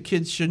course, the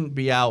kids shouldn't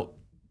be out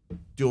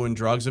doing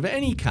drugs of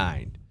any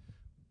kind.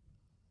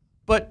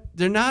 But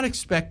they're not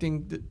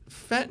expecting the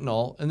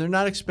fentanyl, and they're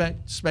not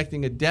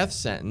expecting a death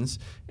sentence.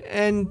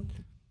 And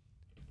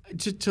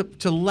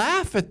to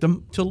laugh at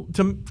them,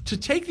 to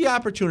take the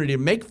opportunity to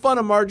make fun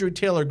of Marjorie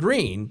Taylor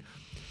Greene,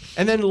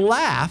 and then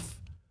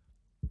laugh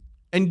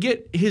and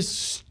get his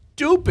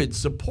stupid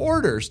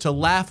supporters to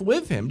laugh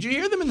with him. Do you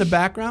hear them in the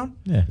background?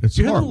 Yeah, it's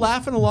you hear horrible. them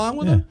laughing along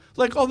with him?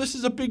 Like, oh, this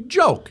is a big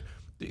joke.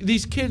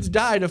 These kids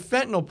died of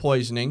fentanyl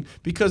poisoning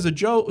because of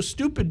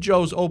stupid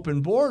Joe's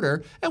open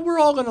border, and we're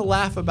all going to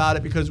laugh about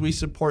it because we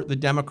support the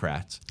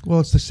Democrats.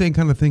 Well, it's the same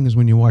kind of thing as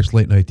when you watch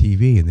late night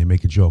TV and they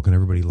make a joke and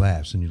everybody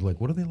laughs, and you're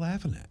like, what are they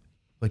laughing at?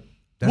 Like,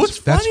 What's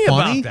funny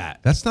about that?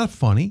 That's not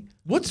funny.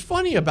 What's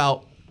funny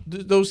about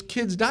those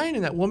kids dying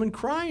and that woman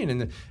crying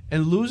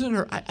and losing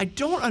her. I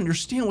don't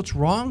understand what's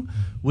wrong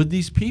with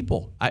these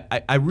people.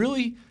 I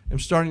really am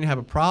starting to have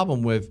a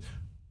problem with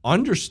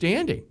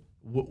understanding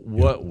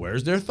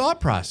where's their thought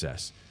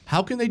process.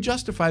 How can they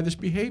justify this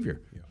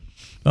behavior?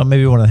 Well,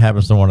 maybe when it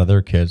happens to one of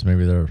their kids,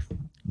 maybe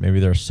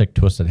their sick,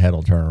 twisted head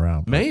will turn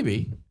around.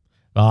 Maybe.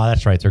 Oh,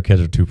 that's right. Their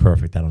kids are too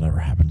perfect. That'll never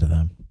happen to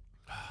them.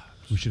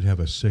 We should have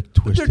a sick,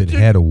 twisted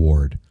head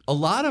award. A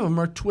lot of them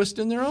are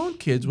twisting their own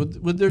kids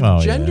with their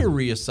gender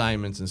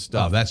reassignments and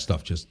stuff. Oh, that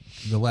stuff just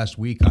the last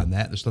week on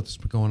that, the stuff that's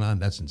been going on,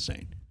 that's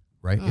insane,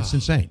 right? It's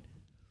insane.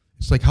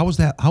 It's like, how is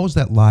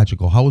that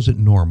logical? How is it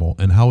normal?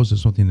 And how is it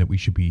something that we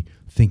should be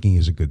thinking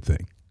is a good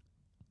thing?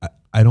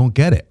 I don't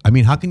get it. I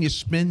mean, how can you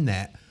spin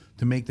that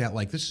to make that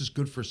like this is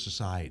good for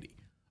society?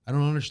 I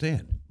don't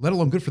understand. Let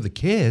alone good for the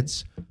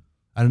kids.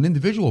 On an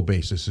individual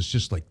basis, it's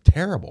just like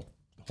terrible,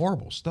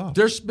 horrible stuff.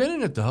 They're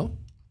spinning it though,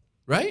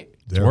 right?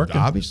 They're working.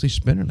 obviously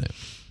spinning it.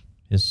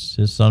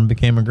 His son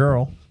became a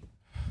girl.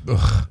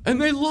 Ugh.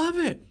 And they love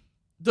it.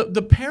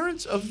 The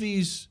parents of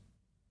these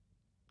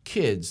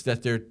kids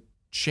that they're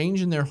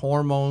changing their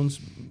hormones,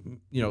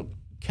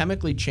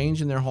 chemically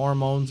changing their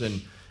hormones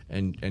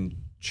and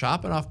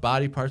chopping off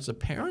body parts, the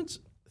parents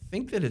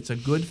think that it's a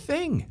good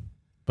thing.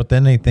 But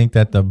then they think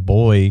that the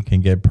boy can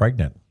get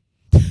pregnant.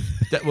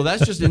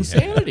 That's just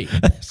insanity.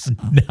 That's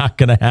not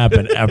going to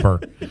happen ever.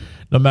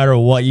 No matter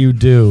what you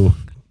do,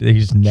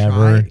 he's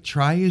never...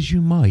 Try as you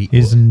might.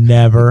 He's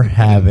never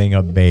having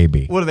a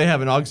baby. What do they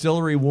have, an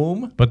auxiliary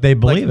womb? But they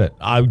believe it.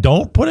 I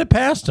don't put it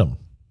past him.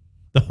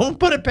 Don't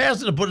put it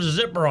past him to put a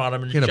zipper on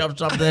him and shove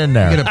something in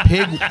there. Get a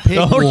pig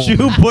Don't womb.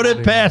 you put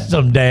it past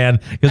him, Dan,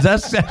 because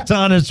that's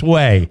on its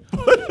way.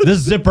 This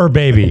zipper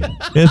baby,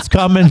 it's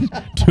coming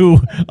to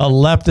a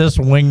leftist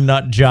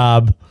wingnut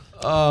job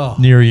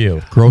near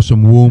you. Grow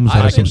some wombs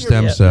out of some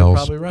stem you're cells.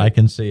 probably right. I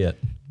can see it.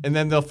 And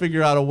then they'll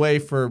figure out a way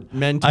for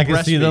men to I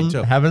can see them breastfeed,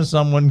 too. having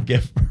someone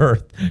give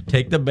birth,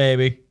 take the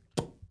baby,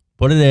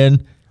 put it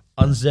in,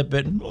 unzip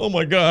it. Oh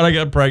my God, I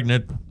got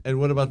pregnant. And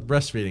what about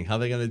breastfeeding? How are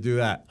they going to do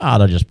that?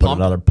 They'll just put Pump?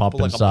 another pump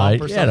Like a inside.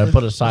 pump or Yeah, they'll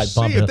something? put a side See,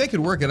 pump if in. they could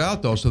work it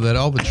out, though, so that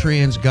all the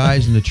trans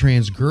guys and the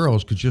trans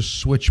girls could just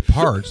switch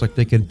parts. Like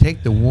they can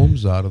take the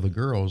wombs out of the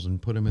girls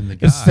and put them in the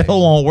It guys.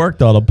 still won't work,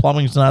 though. The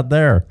plumbing's not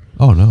there.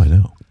 Oh, no, I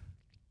know.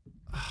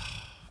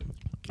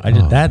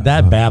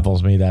 That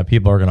baffles me that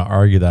people are going to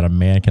argue that a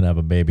man can have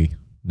a baby.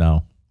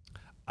 No.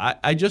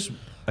 I just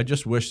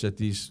wish that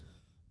these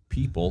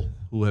people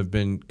who have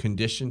been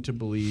conditioned to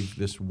believe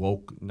this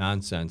woke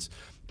nonsense,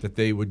 that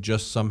they would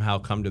just somehow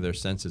come to their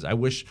senses.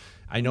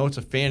 I know it's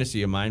a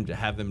fantasy of mine to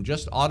have them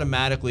just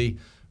automatically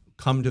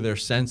come to their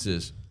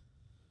senses.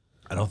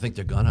 I don't think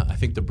they're gonna. I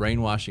think the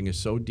brainwashing is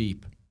so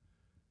deep.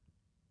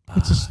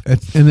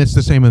 And it's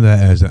the same in that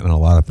as in a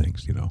lot of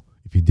things,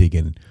 if you dig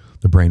in,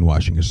 the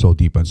brainwashing is so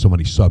deep on so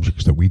many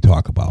subjects that we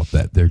talk about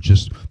that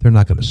they're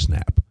not going to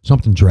snap.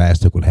 Something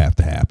drastic would have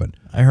to happen.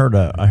 I heard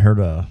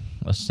a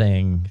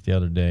saying the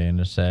other day, and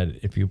it said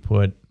if you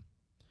put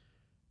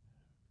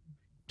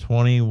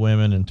 20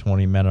 women and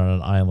 20 men on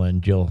an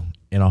island,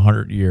 in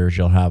 100 years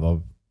you'll have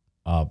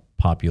a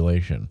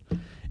population.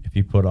 If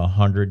you put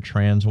 100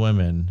 trans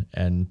women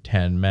and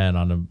 10 men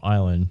on an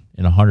island,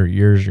 in 100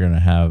 years you're going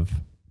to have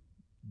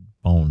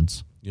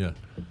bones. Yeah.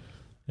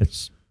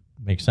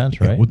 Makes sense,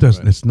 right? Well,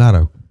 it's not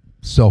a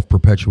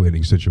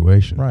self-perpetuating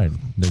situation. Right.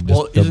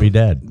 They'll be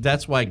dead.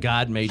 That's why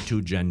God made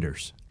two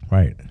genders.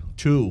 Right.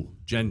 Two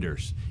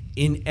genders.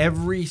 In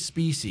every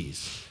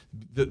species,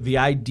 the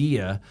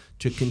idea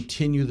to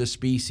continue the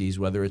species,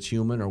 whether it's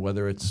human or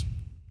whether it's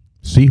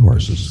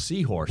Seahorses.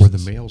 seahorses. Where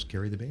the males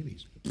carry the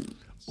babies.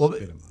 Well,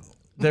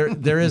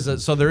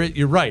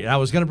 you're right. I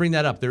was going to bring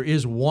that up. There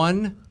is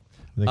one.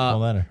 They call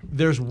that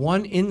There's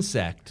one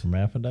insect.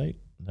 hermaphrodite.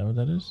 Is that what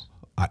that is?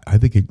 I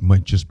think it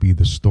might just be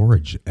the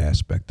storage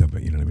aspect of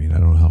it. You know what I mean? I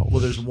don't know how it Well,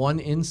 works. there's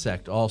one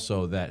insect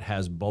also that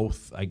has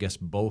both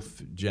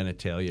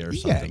genitalia or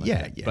something like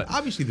that. Yeah. But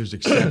Obviously, there's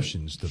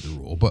exceptions to the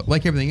rule, but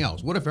like everything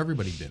else, what if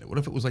everybody did it? What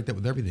if it was like that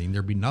with everything?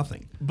 There'd be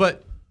nothing.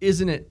 But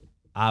isn't it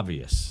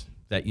obvious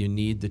that you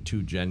need the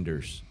two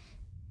genders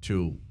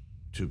to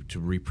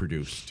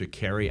reproduce, to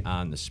carry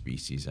on the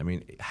species? I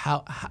mean,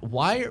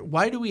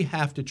 why do we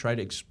have to try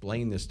to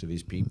explain this to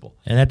these people?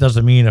 And that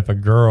doesn't mean if a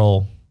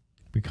girl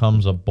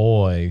becomes a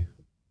boy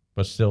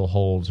but still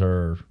holds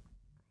her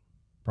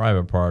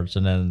private parts,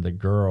 and then the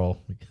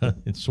girl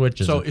it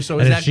switches. So and is if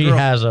that she girl-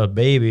 has a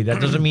baby, that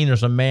doesn't mean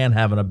there's a man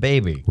having a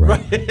baby.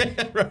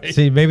 Right. Right.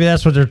 See, maybe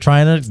that's what they're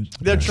trying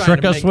They're to trying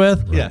trick to us make-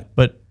 with. yeah.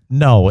 But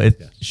no,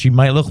 she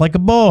might look like a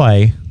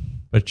boy,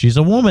 but she's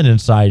a woman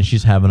inside and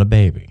she's having a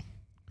baby.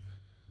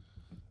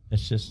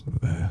 It's just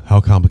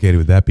How complicated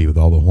would that be with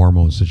all the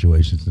hormone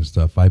situations and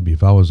stuff?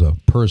 If I was a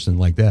person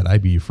like that,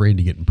 I'd be afraid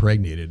to get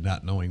impregnated,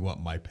 not knowing what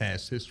my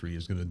past history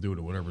is going to do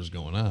to whatever's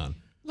going on.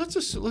 Let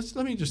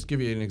me just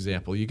give you an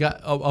example. You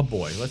got a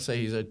boy. Let's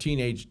say he's a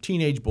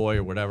teenage boy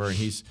or whatever, and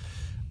he's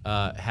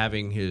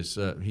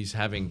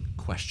having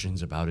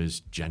questions about his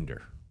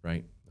gender,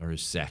 right, or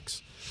his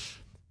sex.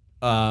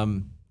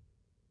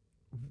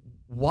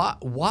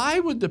 Why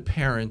would the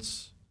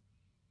parents,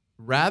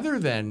 rather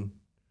than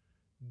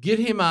get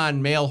him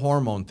on male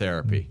hormone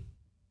therapy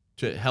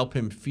to help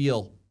him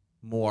feel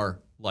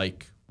more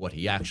like what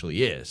he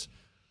actually is,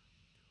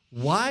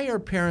 why are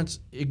parents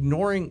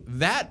ignoring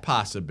that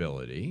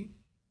possibility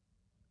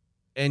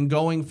and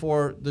going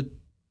for the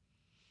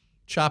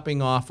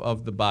chopping off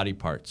of the body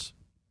parts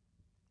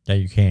that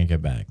you can't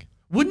get back?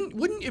 Wouldn't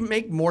it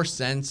make more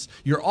sense?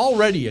 You're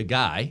already a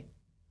guy.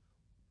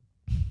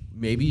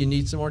 Maybe you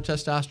need some more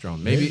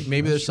testosterone.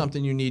 Maybe there's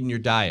something you need in your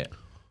diet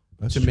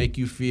to make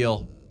you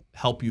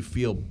help you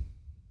feel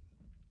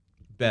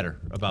better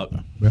about.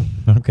 Well,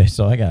 Okay,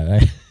 so I got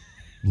it.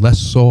 less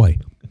soy.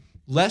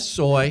 Less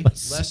soy,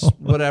 less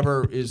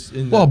whatever is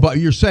in. Well, but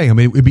you're saying, I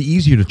mean, it'd be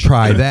easier to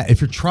try that if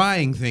you're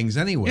trying things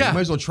anyway. Yeah. You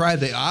might as well try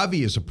the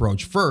obvious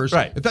approach first.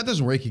 Right. If that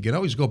doesn't work, you can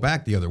always go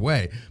back the other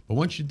way. But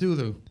once you do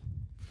the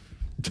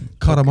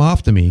cut them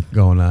off to me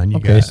going on, you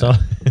Okay, got so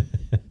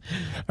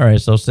all right,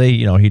 so say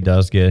he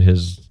does get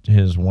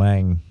his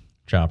wang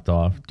chopped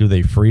off. Do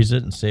they freeze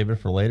it and save it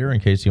for later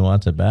in case he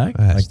wants it back?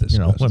 That's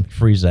disgusting. When we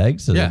freeze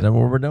eggs. Is Yeah. that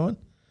what we're doing?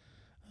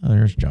 Oh,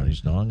 there's Johnny's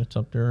dong. It's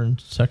up there in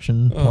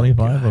section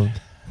 25 of.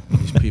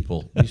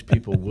 These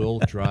people will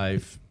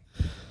drive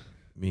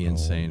me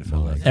insane if I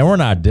let And we're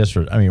not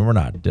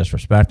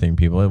disrespecting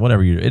people.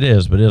 Whatever it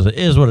is what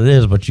it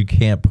is. But you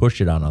can't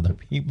push it on other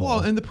people.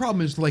 Well, and the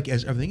problem is, like,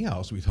 as everything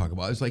else we talk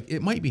about, is like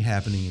it might be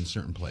happening in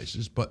certain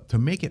places, but to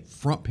make it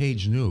front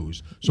page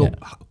news. So,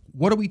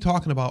 what are we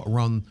talking about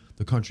around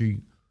the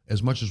country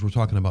as much as we're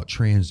talking about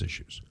trans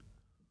issues?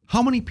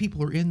 How many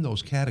people are in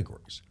those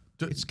categories?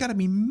 It's got to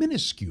be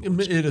minuscule.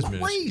 It is crazy.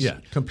 minuscule. Yeah,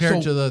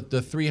 compared to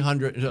the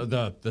 300,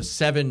 the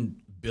 7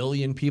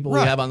 billion people we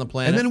have on the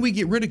planet. And then we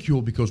get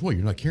ridiculed because, well,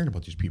 you're not caring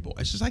about these people.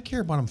 I says, I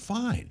care about them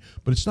fine,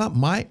 but it's not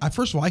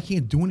first of all, I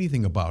can't do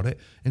anything about it.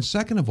 And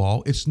second of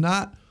all, it's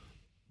not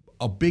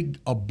a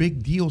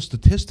big deal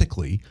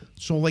statistically.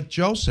 So like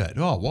Joe said,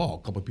 oh, well,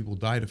 a couple of people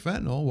died of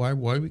fentanyl. Why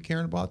are we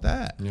caring about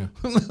that? Yeah.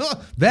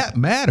 That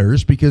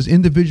matters because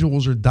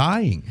individuals are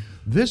dying.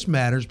 This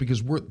matters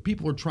because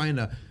people are trying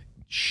to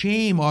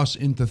shame us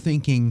into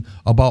thinking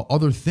about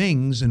other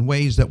things in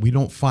ways that we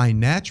don't find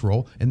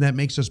natural, and that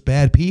makes us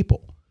bad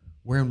people.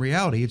 Where in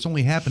reality, it's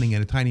only happening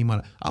at a tiny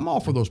amount. I'm all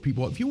for those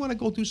people. If you want to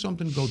go do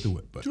something, go do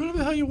it. But do whatever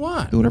the hell you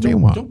want. Do whatever you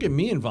want. Don't get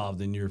me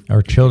involved in your.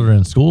 Our children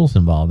in schools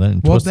involved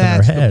in twisting their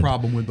that's head. the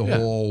problem with the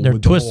whole. They're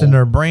twisting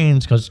their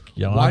brains because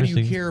Why do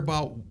you care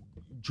about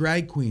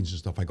drag queens and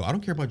stuff? I go, I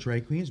don't care about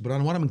drag queens, but I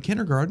don't want them in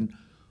kindergarten.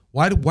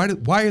 Why do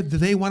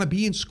they want to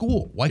be in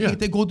school? Why can't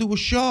they go do a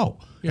show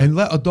and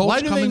let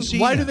adults come and see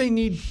Why do them? they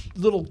need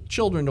little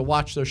children to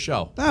watch their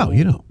show? No,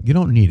 you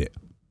don't need it.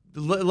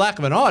 The lack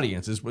of an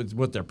audience is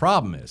what their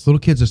problem is. Little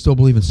kids that still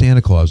believe in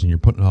Santa Claus, and you're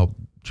putting out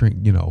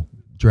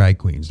drag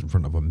queens in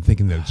front of them and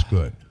thinking that it's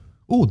good.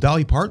 Oh,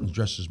 Dolly Parton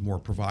dresses more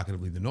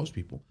provocatively than those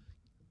people.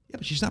 Yeah,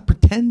 but she's not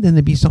pretending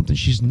to be something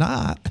she's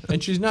not.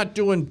 And she's not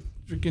doing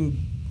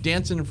freaking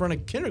dancing in front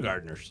of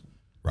kindergartners.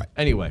 Right.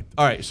 Anyway,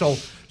 all right. So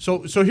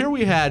here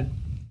we had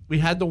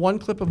the one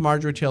clip of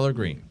Marjorie Taylor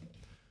Greene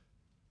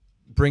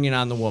bringing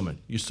on the woman.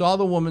 You saw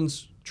the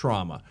woman's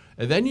trauma,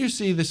 and then you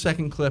see the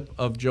second clip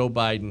of Joe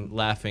Biden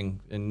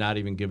laughing and not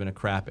even giving a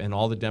crap, and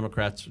all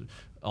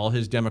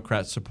his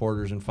Democrat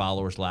supporters and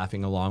followers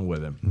laughing along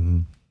with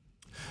him.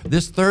 Mm-hmm.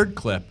 This third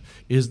clip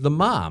is the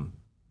mom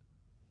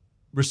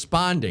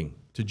responding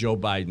to Joe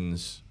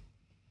Biden's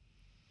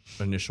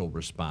initial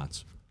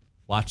response.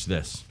 Watch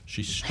this.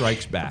 She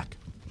strikes back.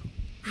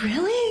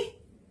 Really?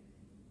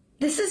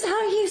 This is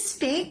how you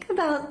speak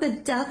about the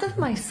death of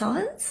my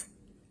sons?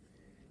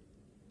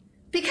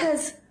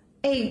 Because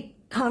a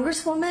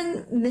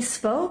congresswoman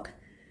misspoke?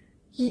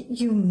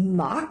 You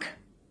mock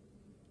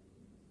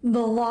the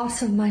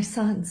loss of my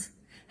sons.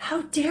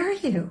 How dare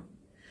you?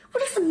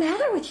 What is the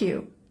matter with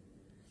you?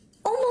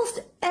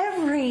 Almost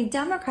every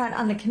Democrat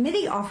on the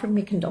committee offered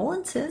me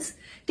condolences.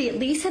 They at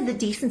least had the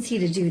decency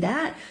to do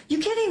that. You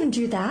can't even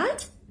do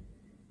that?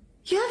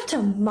 You have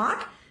to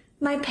mock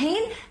my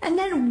pain? And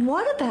then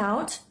what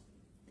about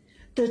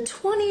the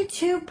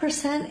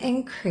 22%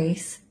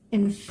 increase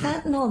in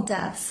fentanyl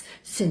deaths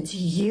since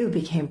you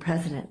became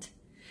president,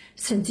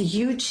 since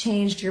you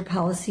changed your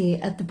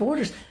policy at the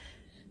borders?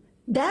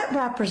 That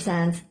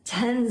represents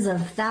tens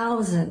of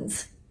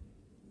thousands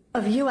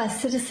of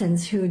U.S.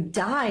 citizens who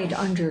died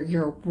under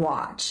your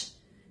watch,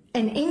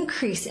 an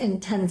increase in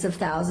tens of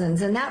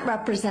thousands, and that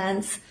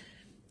represents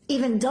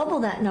even double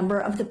that number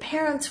of the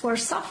parents who are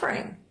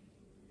suffering.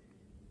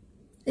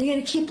 Are you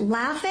going to keep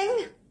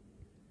laughing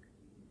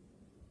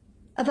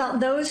about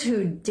those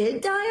who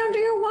did die under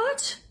your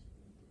watch?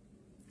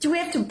 Do we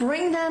have to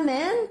bring them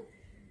in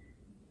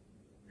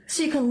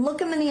so you can look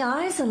them in the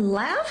eyes and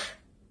laugh?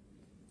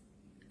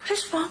 What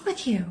is wrong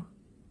with you?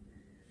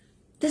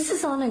 This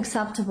is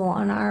unacceptable,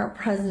 and our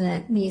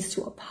president needs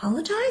to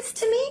apologize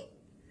to me,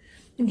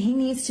 and he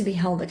needs to be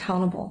held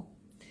accountable.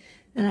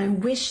 And I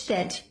wish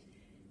that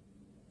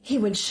he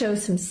would show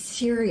some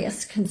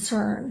serious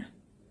concern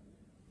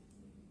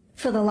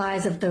for the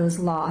lives of those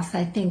lost.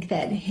 I think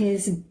that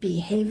his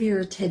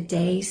behavior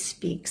today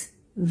speaks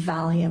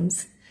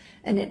volumes,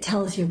 and it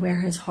tells you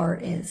where his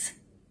heart is.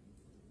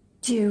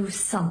 Do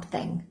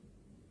something.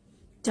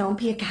 Don't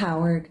be a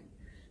coward.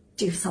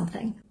 Do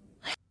something.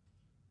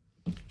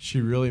 She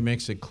really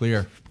makes it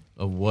clear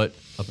of what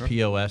a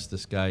POS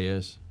this guy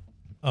is.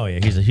 Oh yeah,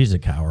 he's a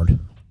coward.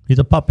 He's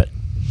a puppet.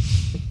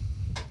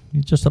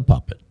 He's just a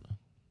puppet.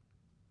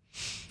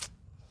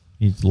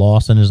 He's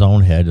lost in his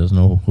own head, doesn't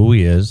know who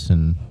he is,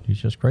 and he's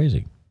just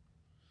crazy.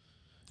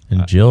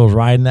 And Jill's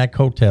riding that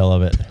coattail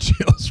of it.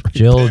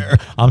 Jill, there.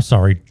 I'm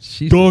sorry,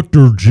 She's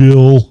Dr.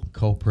 Jill.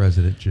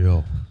 Co-President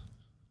Jill.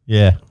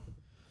 Yeah.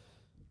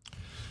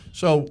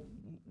 So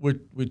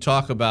we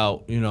talk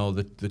about,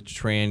 the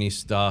tranny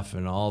stuff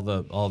and all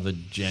the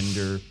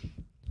gender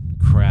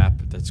crap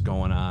that's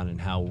going on and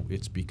how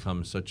it's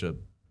become such a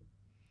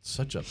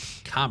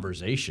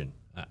conversation.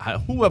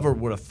 Whoever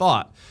would have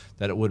thought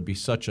that it would be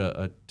such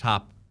a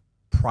top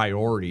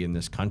priority in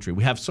this country?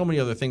 We have so many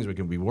other things we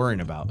can be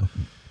worrying about,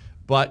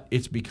 but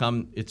it's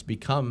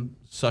become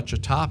such a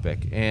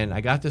topic. And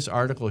I got this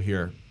article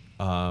here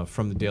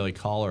from the Daily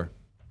Caller.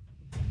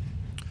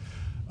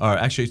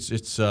 Actually,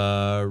 it's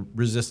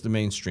Resist the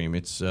Mainstream.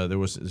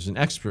 There's an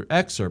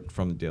excerpt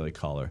from the Daily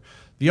Caller.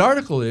 The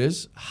article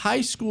is,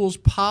 high school's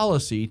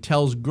policy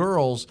tells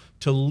girls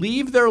to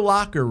leave their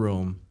locker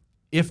room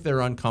if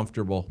they're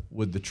uncomfortable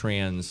with the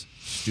trans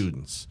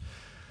students.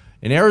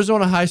 An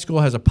Arizona high school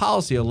has a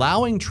policy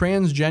allowing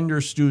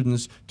transgender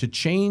students to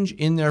change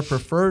in their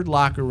preferred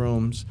locker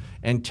rooms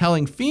and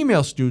telling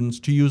female students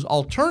to use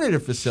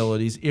alternative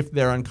facilities if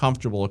they're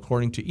uncomfortable,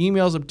 according to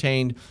emails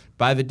obtained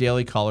by the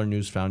Daily Caller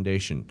News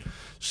Foundation.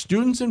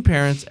 Students and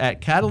parents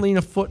at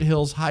Catalina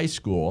Foothills High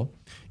School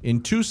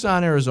in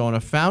Tucson, Arizona,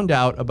 found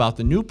out about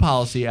the new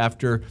policy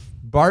after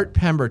Bart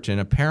Pemberton,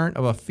 a parent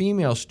of a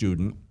female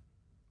student,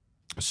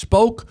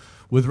 spoke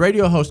with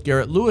radio host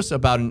Garrett Lewis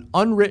about an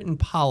unwritten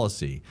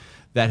policy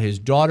that his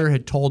daughter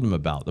had told him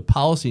about. The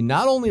policy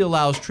not only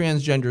allows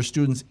transgender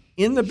students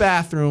in the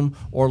bathroom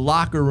or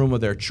locker room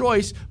of their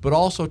choice, but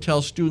also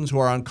tells students who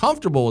are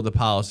uncomfortable with the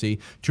policy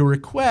to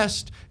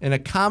request an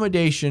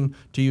accommodation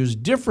to use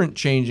different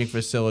changing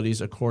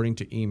facilities, according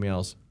to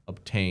emails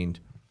obtained.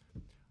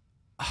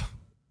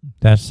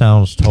 That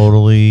sounds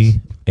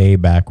totally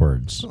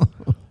backwards.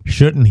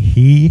 Shouldn't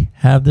he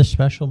have this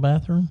special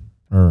bathroom?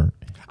 Or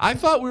I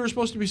thought we were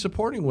supposed to be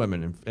supporting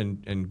women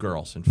and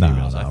girls and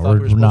females. I thought we're we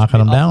were supposed knocking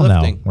to be them down now.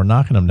 uplifting. We're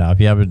knocking them down.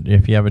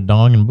 If you have a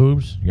dong and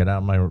boobs, get out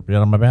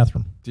of my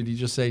bathroom. Did he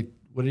just say?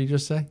 What did he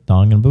just say?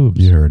 Dong and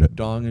boobs. You heard it.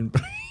 Dong and.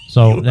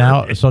 So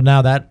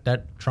now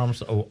that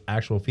trumps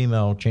actual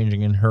female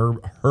changing in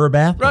her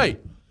bathroom.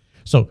 Right.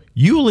 So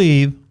you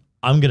leave.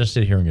 I'm gonna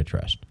sit here and get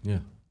dressed. Yeah.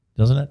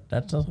 Doesn't it?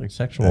 That sounds like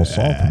sexual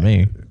assault to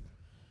me.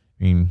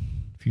 I mean,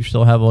 if you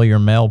still have all your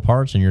male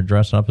parts and you're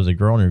dressing up as a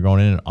girl and you're going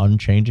in and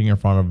unchanging in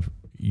front of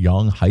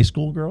young high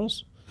school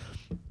girls,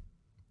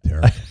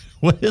 Terrible.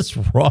 what is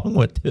wrong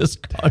with this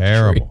country?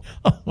 Terrible.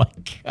 Oh my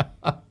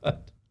God.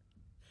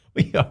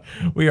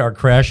 We are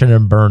crashing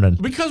and burning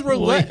Because we're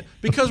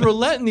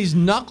letting these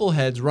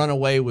knuckleheads run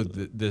away with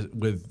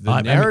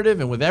the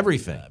narrative and with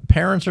everything.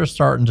 Parents are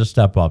starting to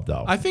step up,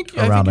 though. I think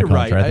around you're the country.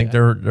 right. I think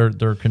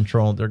they're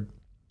controlling. They're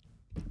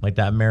like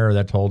that mayor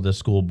that told the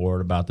school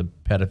board about the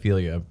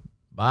pedophilia.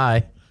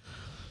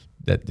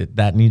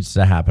 That needs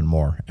to happen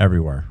more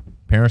everywhere.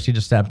 Parents need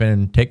to step in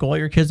and take all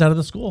your kids out of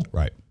the school.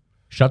 Right.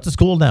 Shut the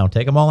school down.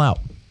 Take them all out.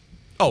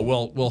 Oh,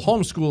 well,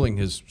 homeschooling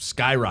has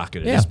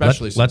skyrocketed, Yeah,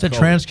 especially let the since COVID.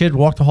 trans kid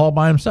walk the hall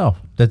by himself.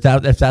 If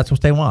that's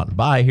what they want.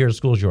 Bye. Here, the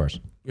school's yours.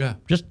 Yeah.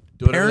 Just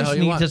Do whatever the parents hell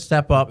you need want. to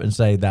step up and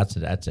say that's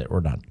it. We're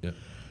done. Yeah.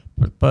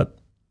 But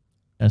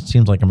it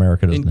seems like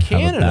America In doesn't have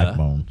a Canada,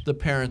 backbone. the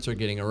parents are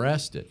getting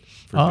arrested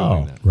for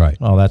doing that. Right.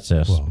 Well, that's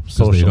this. Well, 'cause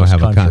socialist they don't have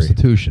country. a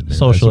constitution there.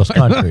 Socialist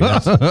country.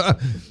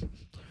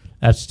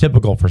 That's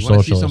typical for You want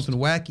to see socialists.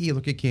 something wacky?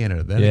 Look at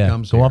Canada. Then Yeah, it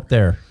comes go here. up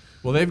there.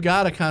 Well, they've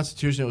got a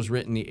constitution that was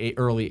written in the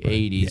early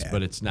 80s,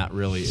 but it's not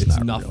really, it's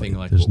not nothing really.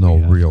 like There's what no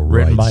we have. real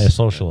Written by a rights.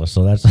 socialist,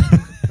 so that's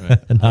I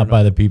not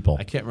by the people.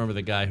 I can't remember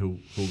the guy who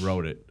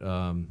wrote it.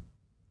 I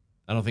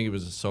don't think he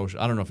was a social.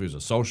 I don't know if he was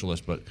a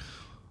socialist, but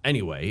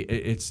anyway,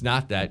 it's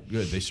not that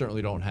good. They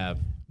certainly don't have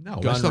No,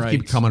 gun that stuff rights.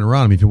 keeps coming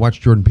around. I mean, if you watch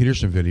Jordan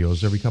Peterson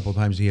videos, every couple of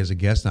times he has a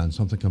guest on,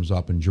 something comes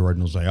up, and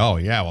Jordan will say, "Oh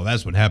yeah, well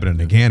that's what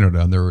happened in Canada,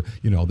 and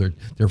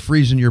they're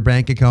freezing your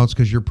bank accounts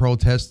because you're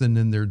protesting,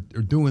 and they're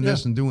doing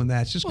this and doing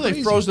that." It's just Well,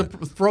 crazy.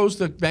 they froze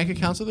the bank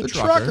accounts of the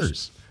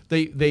truckers.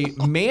 They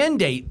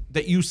mandate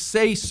that you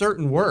say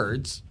certain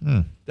words.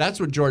 That's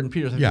what Jordan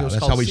Peterson. Yeah, it was that's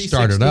called how he C16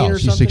 started out. or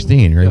something.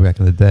 C16, right back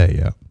in the day.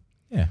 Yeah.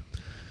 Yeah.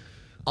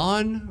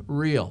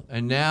 Unreal.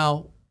 And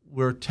now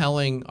we're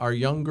telling our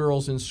young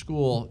girls in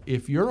school,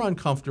 if you're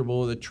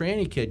uncomfortable with a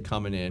tranny kid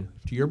coming in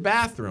to your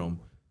bathroom,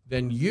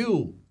 then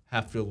you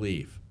have to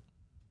leave,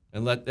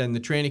 and the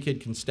tranny kid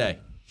can stay.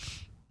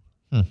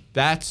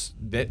 This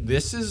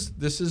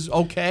is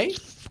okay.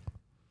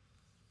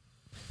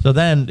 So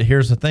then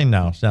here's the thing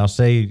now. Now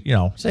say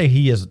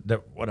he is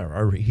whatever,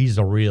 or he's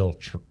a real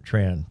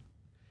trans,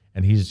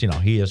 and he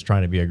is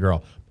trying to be a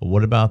girl. But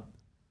what about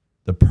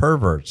the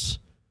perverts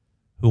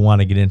who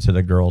want to get into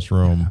the girls'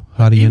 room.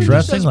 How do you Even just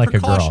dressing as like a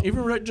girl?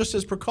 Even just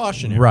as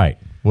precautionary. Right.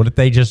 What if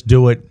they just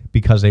do it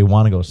because they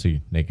want to go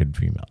see naked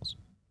females?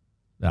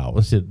 Now,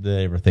 did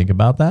they ever think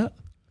about that?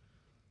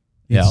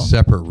 It's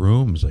separate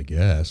rooms, I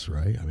guess,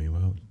 right? I mean,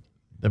 well,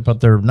 But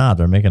they're not.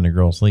 They're making the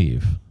girls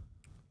leave.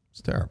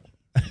 it's terrible.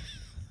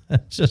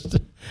 It's just,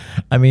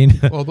 I mean,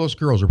 Well, those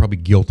girls are probably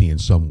guilty in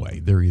some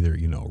way. They're either,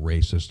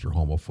 racist or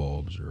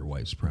homophobes or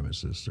white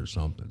supremacists or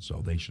something.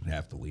 So they should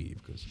have to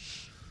leave because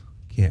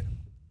can't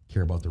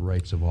care about the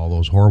rights of all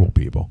those horrible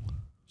people.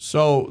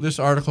 So this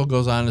article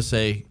goes on to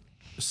say,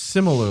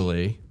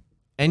 similarly,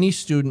 any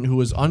student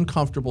who is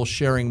uncomfortable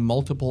sharing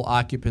multiple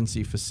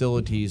occupancy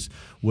facilities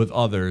with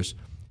others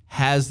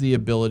has the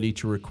ability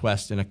to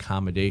request an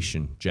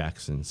accommodation,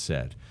 Jackson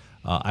said.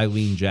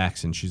 Eileen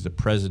Jackson, she's the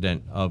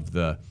president of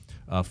the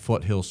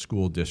Foothill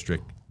School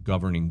District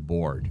Governing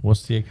Board.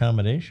 what's the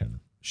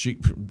accommodation? She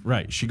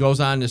goes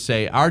on to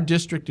say, our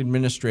district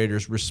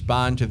administrators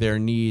respond to their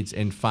needs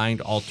and find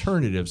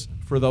alternatives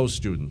for those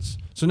students.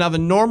 So now the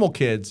normal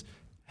kids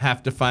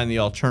have to find the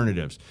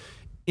alternatives.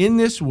 In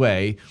this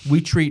way,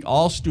 we treat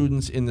all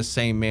students in the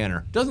same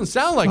manner. Doesn't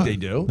sound like they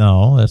do.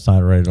 No, that's not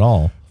right at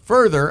all.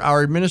 Further,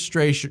 our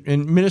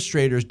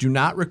administrators do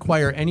not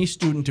require any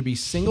student to be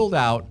singled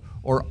out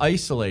or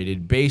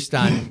isolated based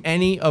on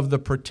any of the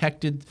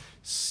protected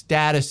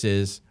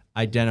statuses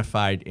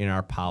identified in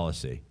our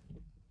policy.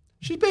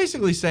 She's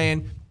basically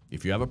saying,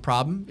 if you have a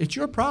problem, it's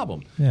your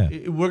problem. Yeah.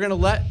 We're going to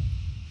let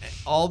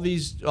all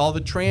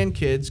the trans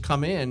kids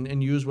come in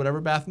and use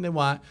whatever bathroom they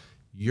want.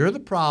 You're the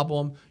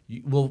problem.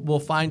 We'll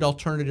find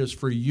alternatives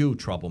for you,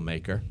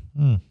 troublemaker.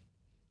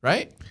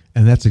 Right?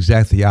 And that's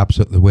exactly the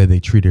opposite of the way they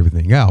treat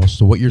everything else.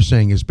 So what you're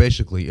saying is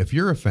basically, if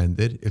you're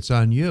offended, it's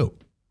on you.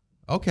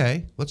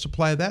 Okay, let's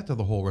apply that to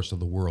the whole rest of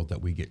the world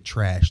that we get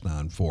trashed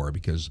on for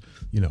because,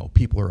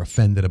 people are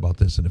offended about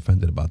this and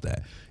offended about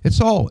that.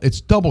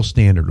 It's double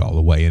standard all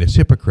the way, and it's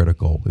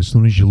hypocritical as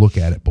soon as you look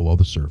at it below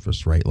the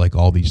surface, right? Like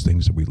all these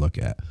things that we look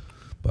at.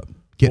 But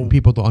getting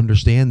people to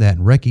understand that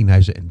and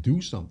recognize it and do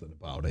something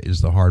about it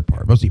is the hard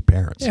part, mostly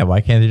parents. Yeah,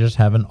 why can't they just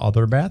have an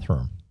other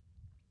bathroom?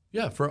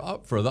 Yeah, for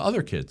the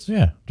other kids.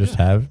 Yeah, just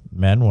have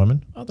men,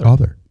 women,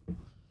 Other.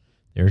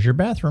 There's your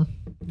bathroom.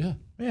 Yeah.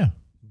 Yeah.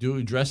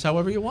 Dress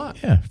however you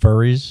want. Yeah,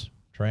 furries,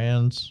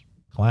 trans,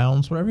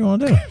 clowns, whatever you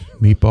want to do.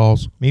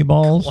 Meatballs.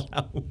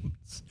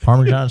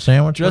 Parmesan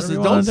sandwich.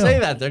 Don't say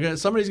that.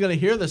 Somebody's gonna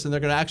hear this and they're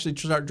gonna actually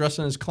start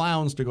dressing as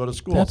clowns to go to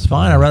school. That's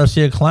fine. I'd rather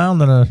see a clown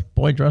than a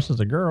boy dressed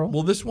as a girl.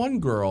 Well, this one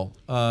girl,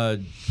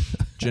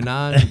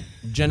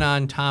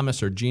 Jenon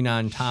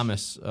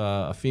Thomas,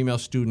 a female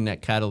student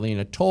at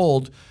Catalina,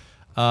 told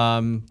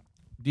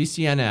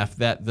DCNF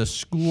that the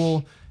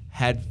school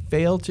had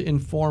failed to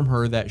inform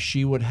her that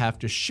she would have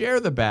to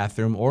share the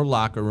bathroom or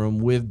locker room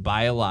with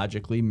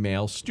biologically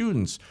male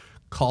students,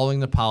 calling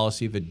the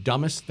policy the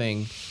dumbest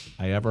thing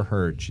I ever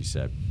heard, she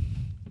said.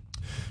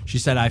 She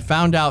said, I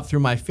found out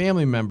through my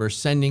family members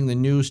sending the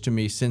news to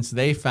me since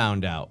they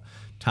found out,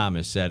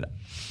 Thomas said.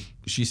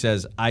 She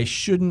says, I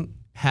shouldn't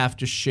have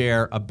to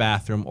share a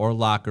bathroom or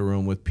locker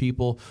room with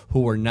people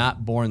who were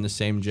not born the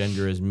same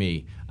gender as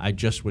me. I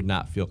just would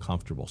not feel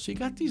comfortable. So you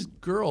got these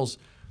girls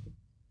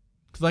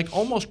like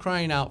almost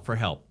crying out for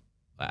help.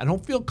 I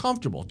don't feel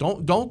comfortable.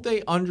 Don't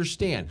they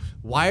understand?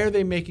 Why are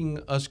they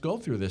making us go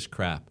through this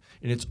crap?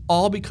 And it's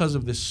all because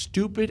of this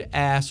stupid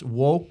ass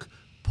woke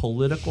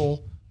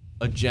political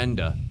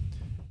agenda.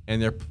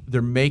 And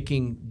they're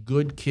making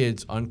good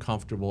kids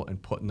uncomfortable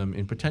and putting them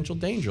in potential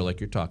danger like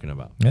you're talking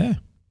about. Yeah.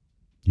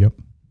 Yep.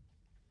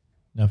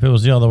 Now, if it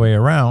was the other way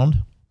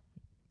around,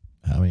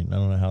 I mean, I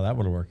don't know how that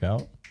would work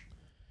out.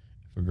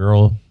 If a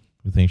girl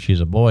who thinks she's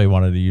a boy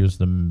wanted to use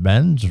the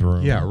men's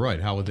room. Yeah, right.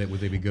 How would they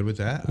be good with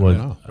that? I Would-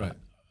 don't know. Right.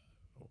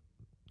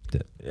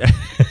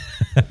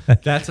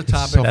 That's a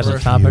topic So for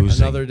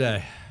confusing. another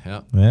day.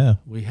 Yeah. Yeah.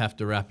 We have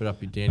to wrap it up.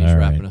 Danny's All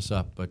right. wrapping us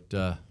up. But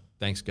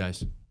thanks,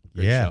 guys.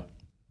 Great Yeah. show.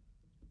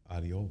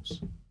 Adios.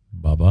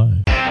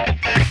 Bye-bye.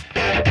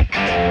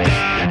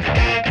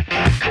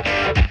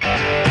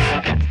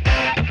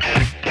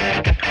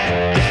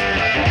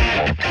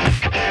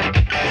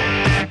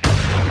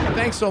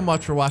 Thanks so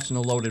much for watching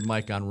The Loaded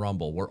Mic on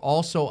Rumble. We're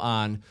also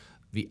on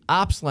the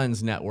Ops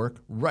Lens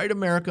Network, Right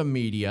America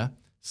Media,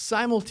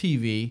 Simul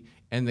TV,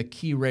 and the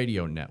Key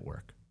Radio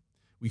Network.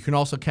 You can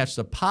also catch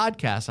the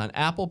podcast on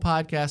Apple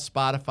Podcasts,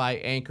 Spotify,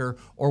 Anchor,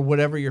 or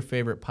whatever your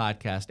favorite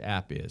podcast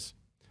app is.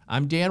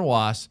 I'm Dan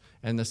Wass,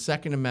 and the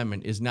Second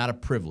Amendment is not a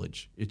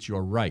privilege. It's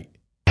your right.